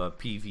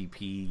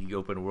PvP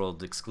open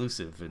world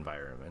exclusive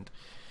environment.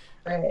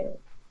 Right.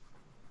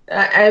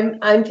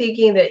 I'm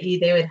thinking that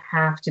they would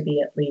have to be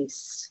at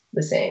least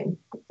the same.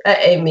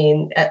 I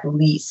mean, at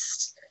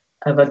least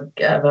of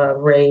a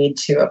raid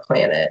to a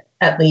planet.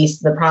 At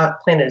least the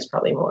planet is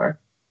probably more.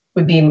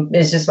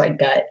 It's just my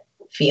gut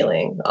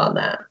feeling on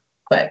that.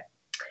 But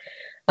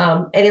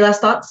any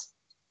last thoughts?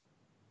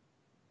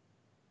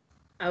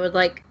 I would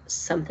like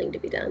something to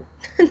be done.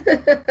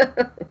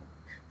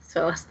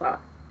 So last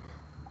thought.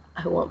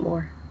 I want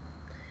more.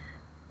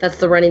 That's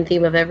the running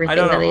theme of everything. I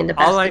don't know. That I end up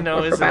All I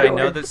know is that I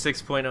know BioWare. that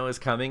 6.0 is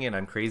coming, and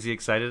I'm crazy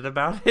excited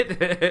about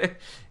it.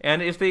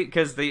 And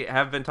because they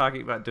have been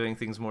talking about doing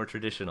things more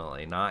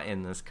traditionally, not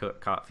in this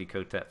coffee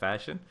cotet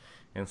fashion,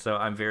 and so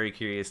I'm very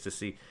curious to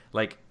see,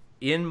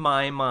 in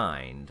my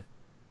mind,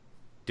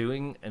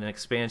 doing an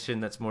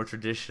expansion that's more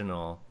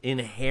traditional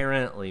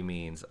inherently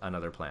means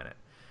another planet.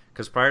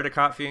 Because prior to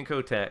Kotfi and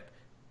Kotet,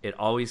 it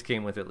always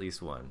came with at least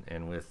one.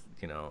 And with,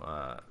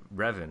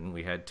 Revan,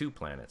 we had 2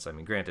 planets. I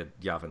mean, granted,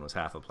 Yavin was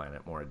half a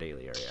planet, more a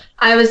daily area.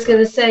 I was going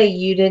to say,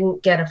 you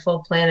didn't get a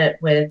full planet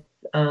with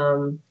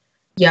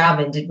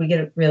Yavin. Did we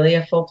get really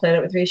a full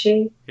planet with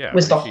Rishi? Yeah.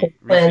 Was Rishi, the whole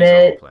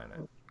planet?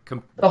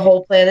 The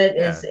whole planet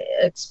is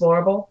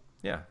explorable?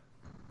 Yeah.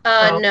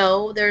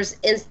 No, there's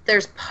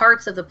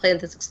parts of the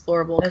planet that's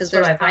explorable because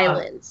there's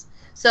islands.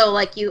 So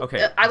like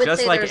I would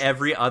just say like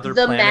every other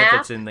planet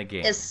that's in the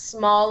game. Is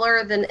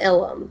smaller than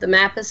Ilum. The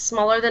map is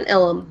smaller than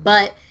Ilum,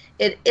 but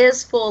it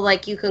is full.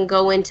 Like you can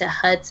go into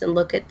huts and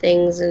look at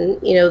things,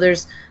 and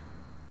there's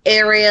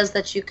areas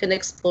that you can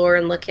explore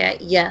and look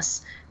at.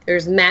 Yes,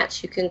 there's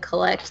mats you can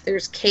collect.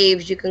 There's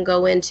caves you can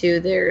go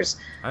into.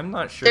 I'm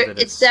not sure that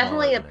it's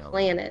definitely a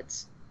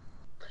planet.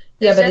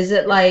 Yeah, but is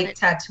it like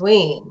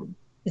Tatooine?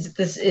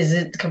 Is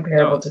it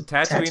comparable to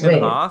Tatooine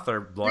and Hoth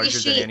are larger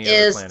than any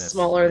other planets?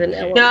 Smaller than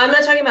Ilum. No, I'm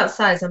not talking about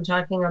size. I'm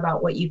talking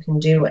about what you can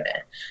do with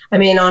it. I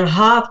mean, on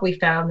Hoth we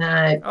found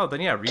that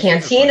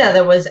Cantina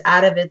that was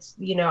out of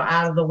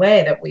the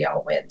way that we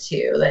all went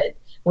to, that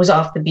was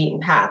off the beaten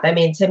path. I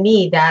mean, to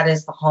me, that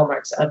is the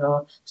hallmarks of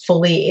a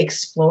fully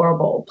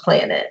explorable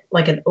planet,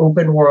 like an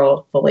open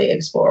world, fully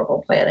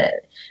explorable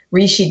planet.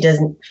 Rishi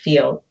doesn't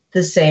feel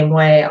the same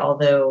way,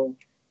 although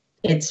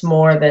it's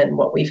more than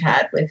what we've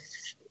had with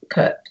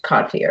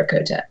Kotfi or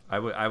Kotet.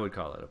 I would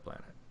call it a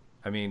planet.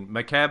 I mean,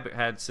 Macab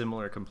had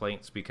similar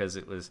complaints because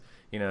it was,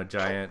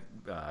 giant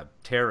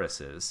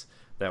terraces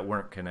that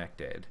weren't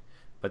connected,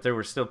 but there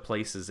were still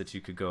places that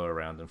you could go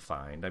around and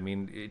find. I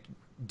mean,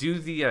 do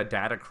the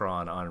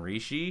Datacron on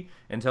Rishi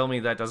and tell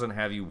me that doesn't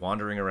have you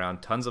wandering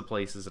around tons of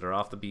places that are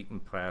off the beaten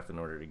path in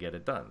order to get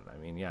it done. I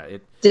mean, yeah,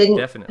 it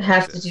definitely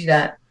have exists. To do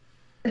that.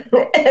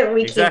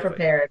 We came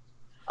prepared.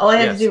 All I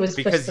had to do was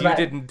push because you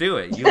didn't do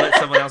it. You let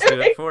someone else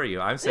do it for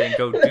you. I'm saying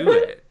go do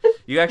it.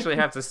 You actually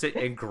have to sit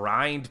and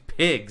grind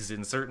pigs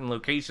in certain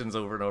locations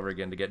over and over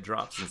again to get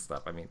drops and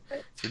stuff. I mean,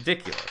 it's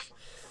ridiculous.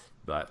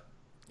 But,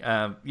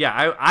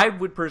 I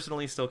would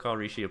personally still call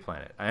Rishi a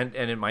planet. And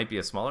it might be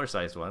a smaller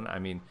sized one. I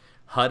mean,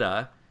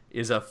 Hutta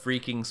is a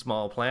freaking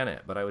small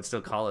planet, but I would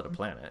still call it a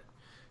planet,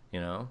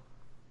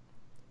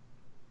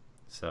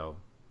 So.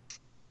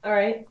 All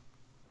right.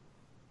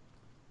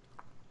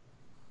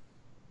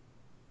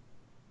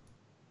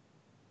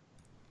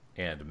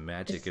 And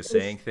Magic is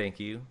saying thank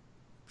you.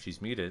 She's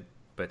muted,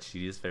 but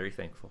she is very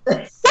thankful.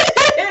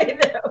 I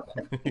know.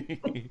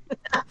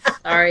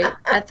 Sorry.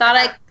 I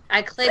thought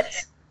I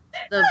clicked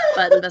the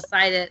button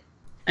beside it.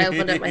 I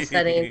opened up my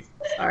settings.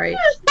 Sorry.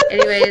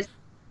 Anyways,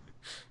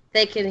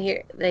 they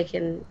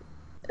can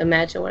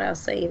imagine what I was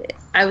saying.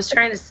 I was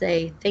trying to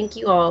say thank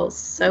you all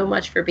so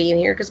much for being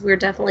here because we're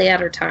definitely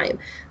at our time.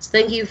 So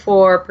thank you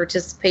for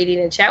participating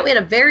in chat. We had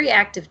a very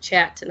active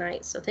chat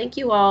tonight. So thank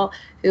you all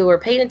who were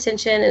paying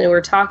attention and who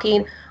were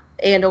talking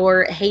and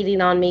or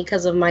hating on me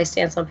because of my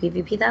stance on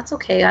PvP. That's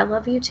okay. I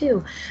love you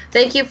too.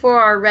 Thank you for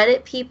our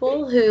Reddit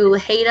people who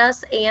hate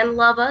us and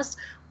love us.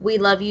 We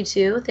love you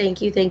too.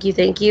 Thank you, thank you,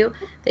 thank you.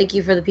 Thank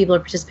you for the people who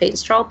participate in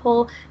Straw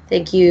Poll.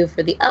 Thank you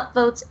for the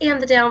upvotes and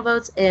the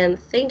downvotes. And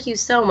thank you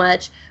so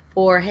much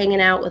for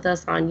hanging out with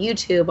us on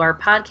YouTube, our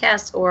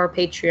podcast, or our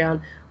Patreon.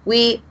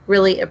 We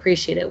really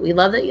appreciate it. We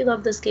love that you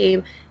love this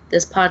game,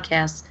 this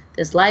podcast,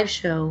 this live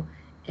show,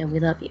 and we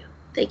love you.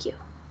 Thank you.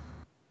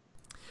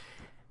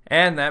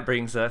 And that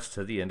brings us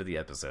to the end of the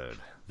episode.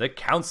 The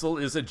council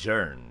is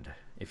adjourned.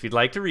 If you'd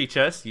like to reach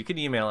us, you can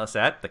email us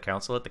at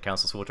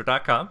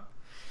thecouncil@thecouncilswilter.com.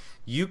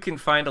 You can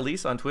find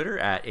Elise on Twitter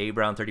at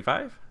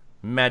abrown35,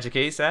 Magic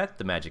Ace at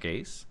the Magic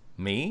Ace,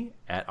 me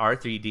at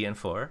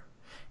R3DN4,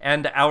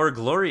 and our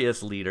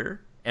glorious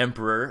leader,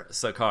 Emperor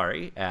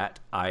Sakari, at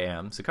I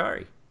am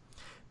Sakari.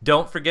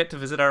 Don't forget to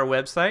visit our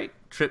website,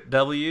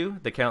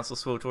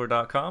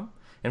 www.thecouncilswilter.com,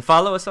 and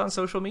follow us on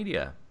social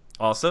media.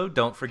 Also,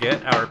 don't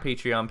forget our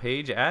Patreon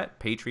page at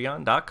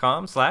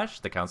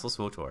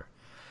patreon.com/thecouncilswilter.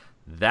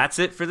 That's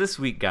it for this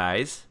week,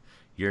 guys.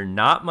 You're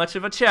not much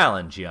of a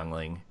challenge,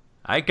 youngling.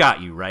 I got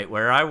you right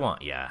where I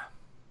want ya.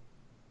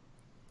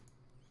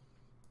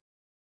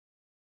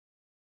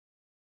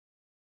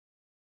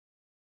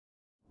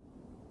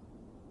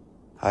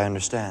 I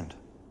understand.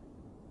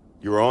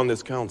 You are on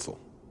this council,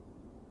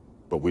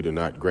 but we do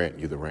not grant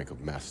you the rank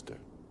of master.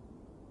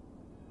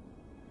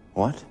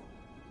 What?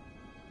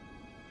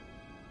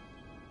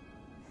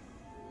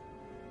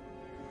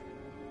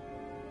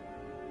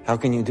 How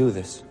can you do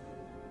this?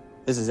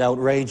 This is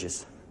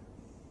outrageous.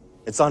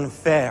 It's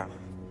unfair.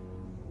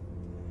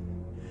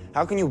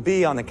 How can you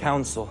be on the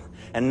council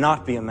and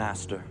not be a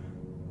master?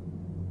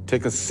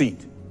 Take a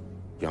seat,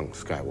 young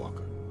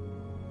Skywalker.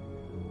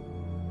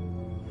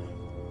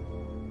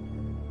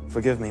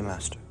 Forgive me,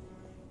 Master.